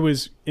 Yeah. It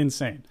was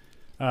insane.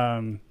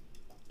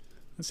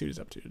 Let's see what he's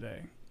up to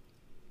today.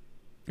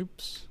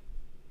 Oops.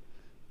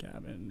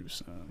 Gavin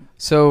Newsom.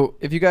 So,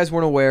 if you guys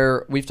weren't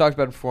aware, we've talked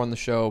about it before on the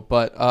show,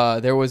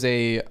 but there was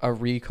a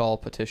recall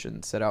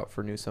petition set out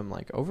for Newsom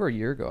like over a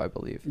year ago, I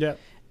believe. Yeah.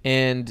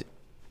 And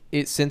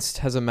it since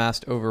has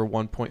amassed over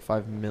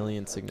 1.5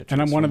 million signatures.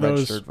 And I'm one of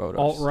those voters.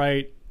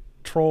 alt-right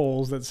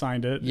trolls that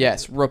signed it.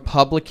 Yes,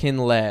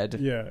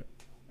 Republican-led. Yeah.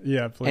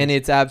 Yeah, please. And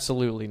it's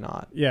absolutely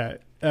not. Yeah.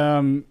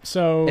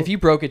 So if you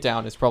broke it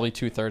down, it's probably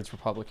 2/3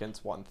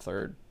 Republicans,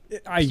 1/3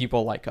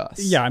 people like us.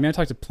 Yeah, I mean, I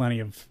talked to plenty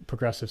of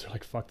progressives who are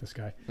like, fuck this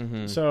guy.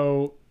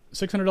 So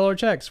 $600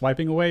 checks,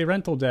 wiping away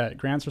rental debt,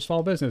 grants for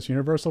small business,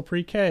 universal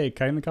pre-K,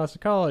 cutting the cost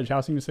of college,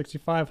 housing to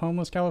 65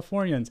 homeless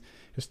Californians,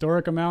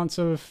 historic amounts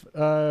of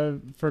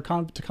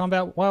to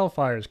combat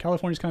wildfires.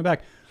 California's coming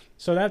back.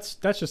 So that's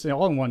just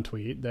all in one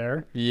tweet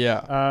there.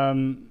 Yeah.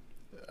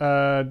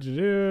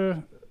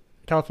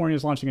 California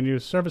is launching a new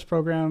service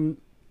program.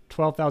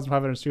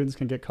 12,500 students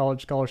can get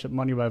college scholarship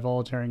money by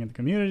volunteering in the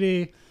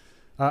community.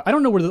 I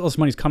don't know where this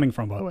money's coming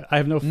from, by the way. I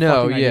have no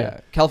fucking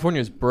idea.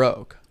 California's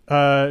broke.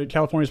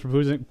 California is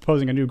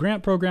proposing a new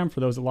grant program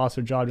for those that lost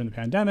their job during the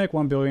pandemic.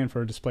 $1 billion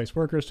for displaced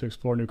workers to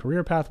explore new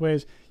career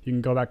pathways. You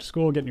can go back to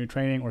school, get new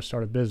training, or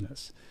start a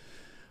business.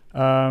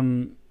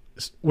 When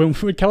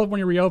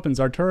California reopens,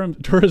 our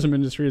tourism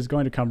industry is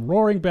going to come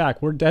roaring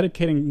back. We're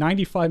dedicating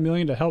 $95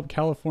 million to help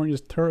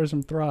California's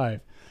tourism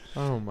thrive.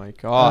 Oh my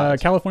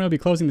God. California will be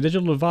closing the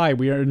digital divide.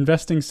 We are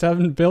investing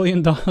 $7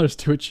 billion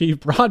to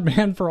achieve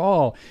broadband for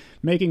all,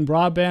 making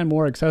broadband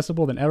more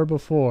accessible than ever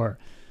before.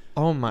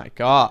 Oh my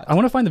God. I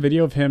want to find the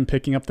video of him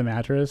picking up the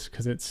mattress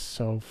because it's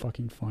so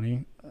fucking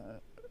funny.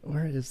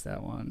 Where is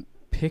that one?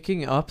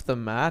 Picking up the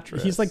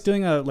mattress. He's like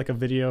doing a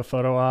video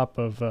photo op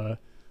of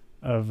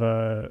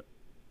oh,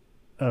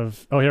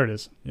 here it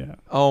is. Yeah.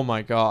 Oh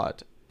my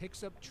God.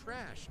 Picks up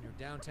trash near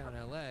downtown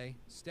LA,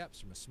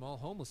 steps from a small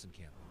homeless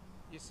encampment.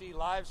 You see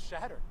lives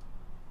shattered.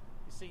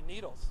 You see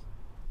needles.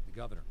 The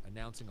governor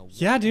announcing a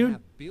 $1.5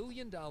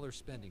 billion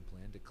spending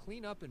plan to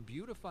clean up and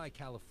beautify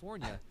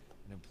California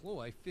and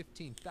employ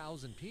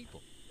 15,000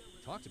 people.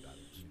 Talked about it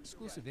in an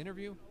exclusive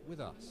interview with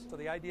us. So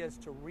the idea is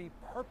to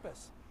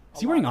repurpose.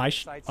 Is he wearing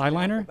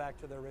eyeliner?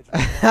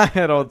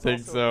 I don't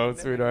think so,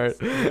 sweetheart.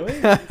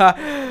 Really?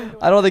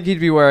 I don't think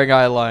he'd be wearing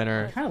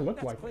eyeliner. Kind of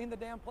look like clean the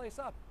damn place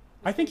up.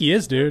 I think he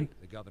is, dude.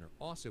 The governor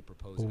also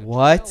proposed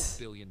 $12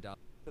 billion to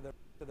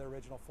the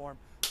original form,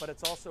 but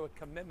it's also a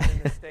commitment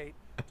in the state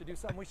to do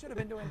something we should have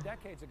been doing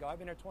decades ago. I've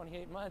been here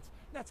 28 months.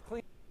 And that's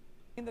clean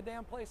the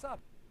damn place up.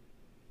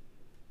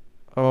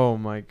 Oh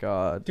my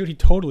God. Dude, he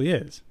totally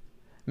is.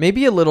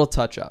 Maybe a little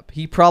touch up.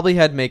 He probably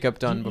had makeup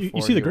done before.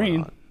 You see the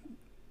green.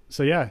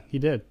 So yeah, he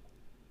did.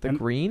 The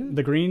green?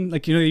 The green,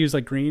 like, you know, they use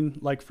like green,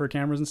 like for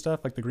cameras and stuff,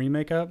 like the green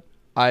makeup.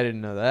 I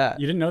didn't know that.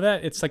 You didn't know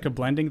that? It's like a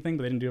blending thing,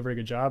 but they didn't do a very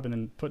good job and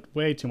then put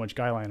way too much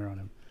guy liner on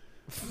him.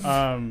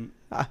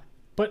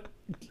 But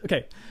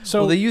okay,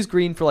 so they use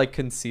green for like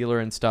concealer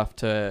and stuff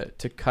to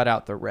cut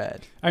out the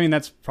red. I mean,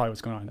 that's probably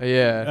what's going on.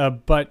 Yeah.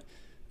 But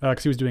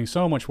because he was doing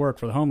so much work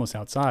for the homeless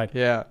outside.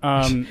 Yeah.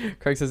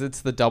 Craig says it's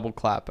the double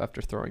clap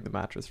after throwing the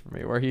mattress for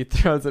me, where he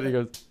throws it and he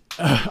goes.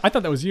 I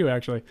thought that was you,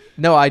 actually.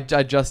 No, I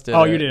just did.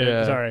 Oh, you did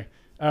it. Sorry.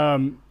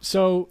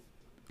 So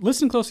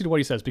listen closely to what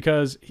he says,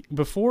 because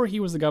before he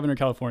was the governor of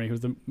California, he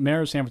was the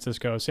mayor of San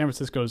Francisco. San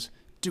Francisco's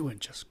doing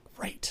just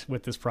great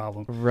with this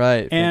problem.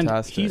 Right. And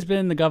fantastic. He's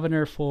been the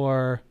governor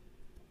for,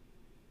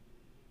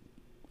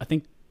 I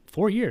think,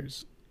 4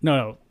 years.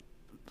 No,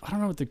 I don't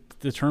know what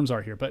the terms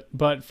are here,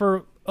 but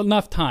for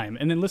enough time.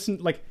 And then listen,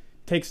 like,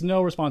 takes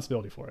no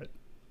responsibility for it.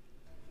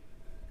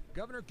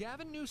 Governor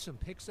Gavin Newsom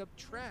picks up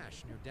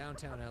trash near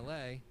downtown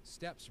LA,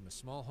 steps from a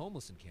small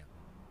homeless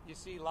encampment. You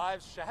see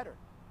lives shattered.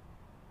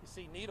 You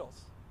see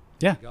needles.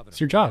 Yeah, it's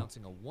your job.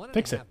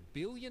 Fix it. $1.5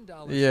 billion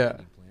spending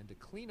plan to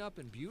clean up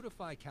and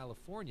beautify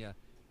California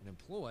and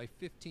employ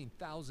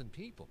 15,000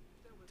 people.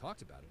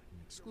 Talked about it in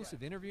an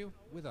exclusive interview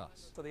with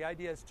us. So the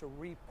idea is to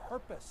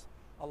repurpose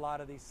a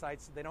lot of these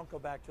sites so they don't go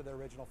back to their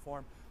original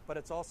form, but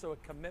it's also a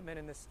commitment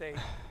in the state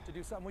to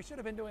do something we should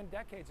have been doing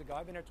decades ago.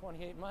 I've been here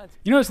 28 months.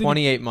 You know,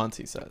 28 months,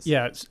 he says.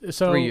 Yeah,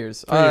 so 3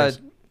 years. 3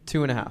 years.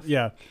 2.5.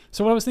 Yeah.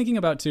 So what I was thinking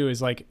about too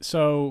is like,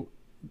 so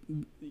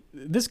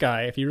this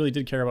guy, if he really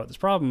did care about this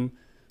problem,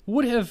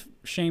 would have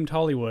shamed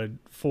Hollywood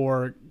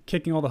for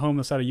kicking all the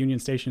homeless out of Union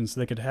Station so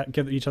they could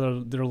give each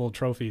other their little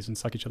trophies and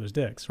suck each other's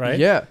dicks, right?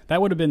 Yeah.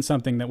 That would have been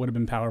something that would have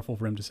been powerful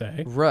for him to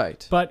say.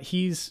 Right. But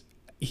he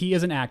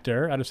is an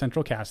actor out of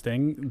Central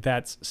Casting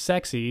that's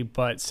sexy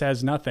but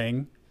says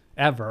nothing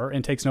ever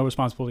and takes no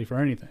responsibility for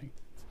anything.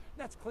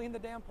 Let's clean the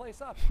damn place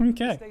up.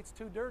 Okay. The state's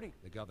too dirty.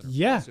 The governor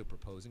also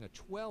proposing a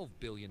 $12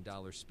 billion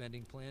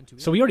spending plan to.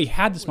 So he already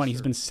had this money.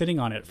 He's been sitting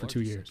on it for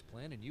 2 years.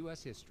 Plan in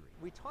U.S. history.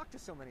 We talk to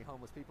so many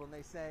homeless people, and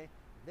they say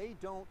they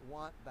don't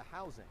want the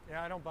housing.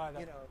 Yeah, I don't buy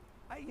that.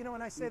 You know,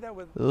 and I say that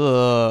with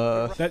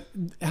that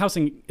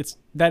housing.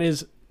 That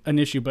is an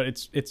issue, but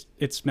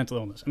it's mental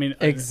illness. I mean,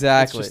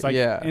 exactly. It's just like,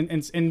 yeah.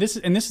 And this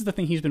is the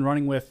thing he's been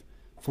running with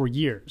for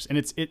years, and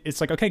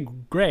it's like, okay,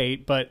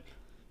 great, but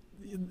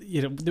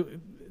you know.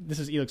 this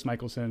is Elix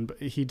Michelson,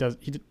 but he does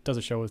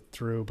a show with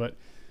Drew, but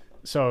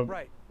so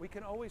right. We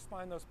can always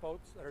find those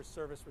boats that are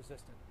service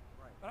resistant.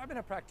 Right. But I've been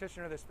a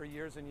practitioner of this for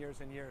years and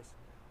years and years.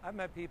 I've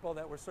met people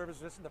that were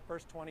service resistant the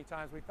first 20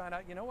 times. We found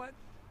out, you know what?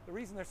 The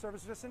reason they're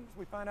service resistant is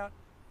we found out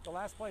the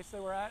last place they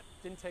were at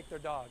didn't take their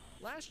dog.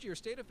 Last year,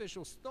 state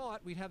officials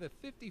thought we'd have a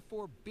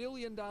 $54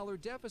 billion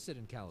deficit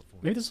in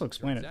California. Maybe this will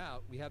explain Turns it.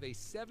 out we have a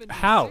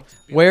How?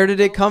 Where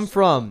did it come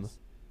from?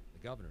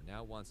 The governor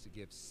now wants to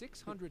give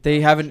 $600.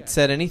 They haven't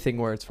said anything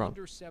where it's from.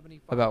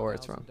 About where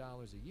it's from.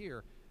 A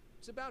year.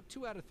 It's about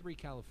 2 out of 3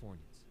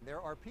 Californians.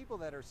 There are people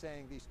that are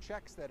saying these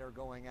checks that are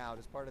going out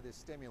as part of this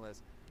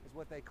stimulus is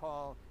what they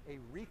call a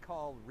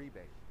recall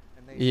rebate.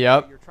 And they say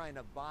you're trying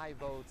to buy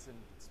votes and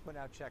put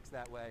out checks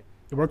that way.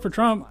 It worked for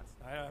Trump.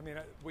 I mean,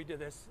 we did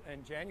this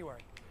in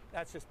January.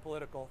 That's just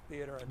political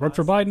theater. Worked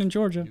for Biden in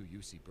Georgia.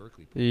 UC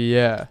Berkeley.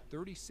 Yeah.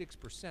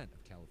 36%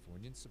 of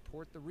Californians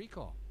support the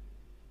recall.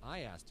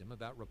 I asked him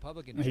about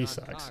Republican He John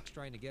sucks. Cox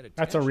trying to get attention.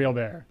 That's a real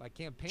bear. By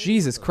campaigning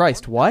Jesus for a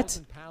Christ, what?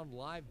 1,000-pound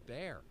live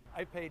bear.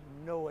 I paid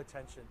no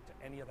attention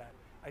to any of that.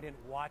 I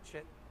didn't watch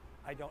it.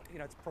 I don't,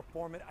 it's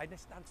performance.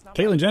 It's not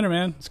Caitlyn Jenner,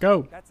 man. Let's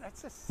go.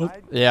 That's a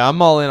side. Yeah,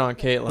 I'm all in on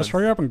Caitlyn. Let's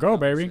hurry up and go,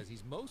 baby.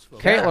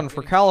 Caitlyn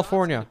for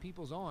California.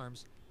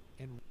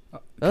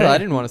 I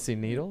didn't want to see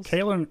needles.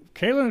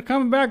 Caitlyn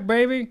coming back,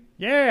 baby.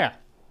 Yeah.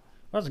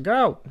 Let's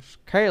go.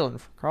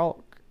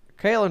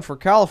 Caitlyn for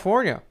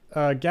California.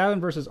 Gavin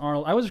versus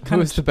Arnold. I was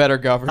kind Who's the better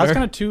governor? I was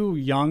kind of too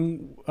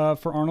young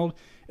for Arnold.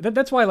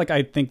 That's why,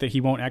 I think that he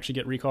won't actually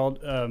get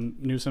recalled,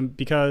 Newsom,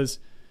 because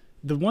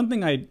the one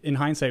thing in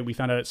hindsight, we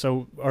found out.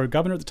 So our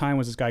governor at the time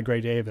was this guy,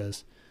 Gray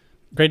Davis.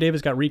 Gray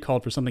Davis got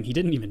recalled for something he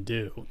didn't even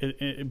do,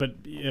 but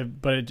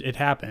it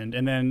happened,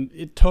 and then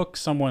it took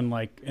someone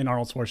like an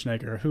Arnold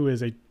Schwarzenegger, who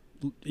is a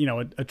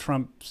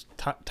Trump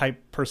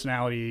type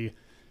personality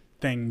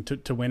thing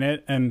to win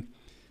it, and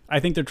I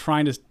think they're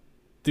trying to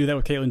do that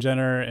with Caitlyn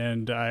Jenner,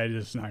 and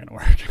it's not gonna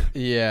work.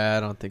 Yeah, I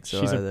don't think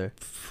so She's either. a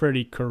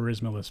pretty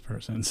charismaless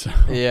person, so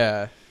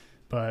yeah.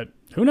 But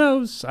who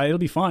knows? It'll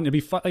be fun. It'll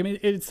be fun. I mean,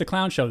 it's the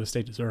clown show the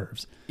state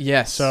deserves.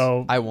 Yes.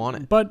 So I want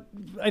it. But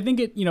I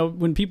think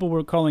when people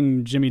were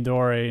calling Jimmy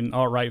Dore an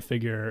alt-right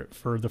figure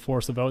for the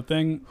force the vote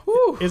thing,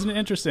 isn't it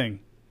interesting?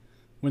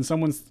 When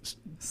someone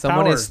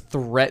is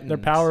threatened, their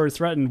power is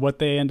threatened, what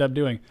they end up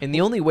doing. And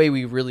the only way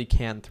we really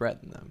can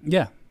threaten them.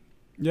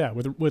 Yeah,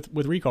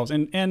 with recalls.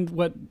 And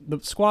what the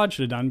squad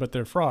should have done, but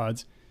they're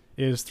frauds,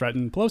 is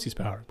threaten Pelosi's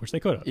power, which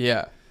they could have.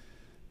 Yeah.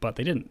 But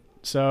they didn't.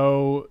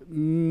 So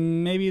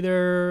maybe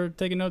they're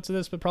taking notes of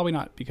this, but probably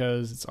not,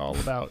 because it's all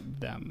about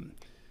them.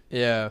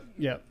 Yeah.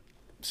 Yeah.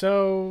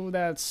 So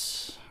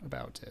that's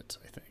about it,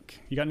 I think.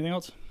 You got anything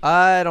else?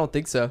 I don't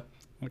think so.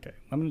 Okay.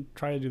 I'm going to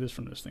try to do this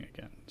from this thing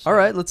again. So, all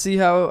right. Let's see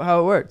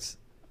how it works.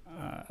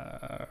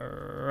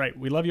 Right.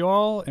 We love you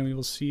all, and we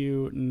will see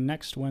you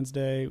next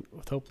Wednesday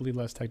with hopefully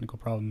less technical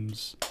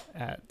problems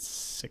at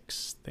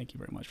 6. Thank you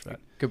very much for that.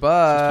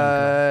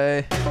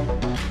 Goodbye.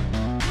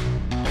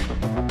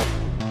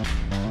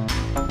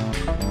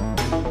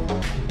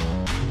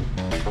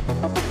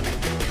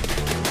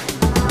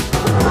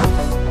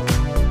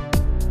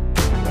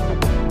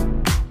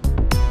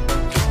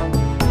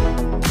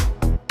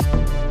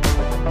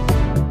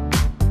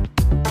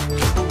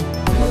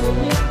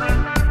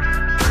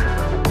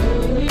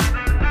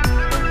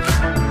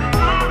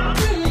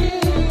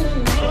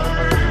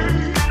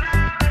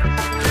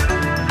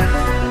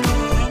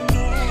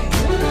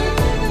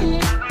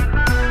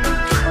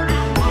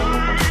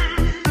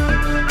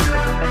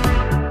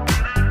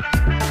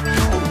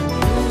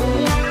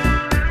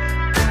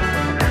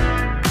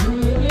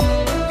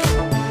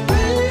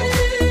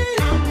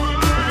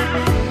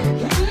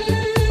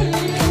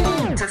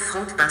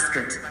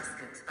 Basket.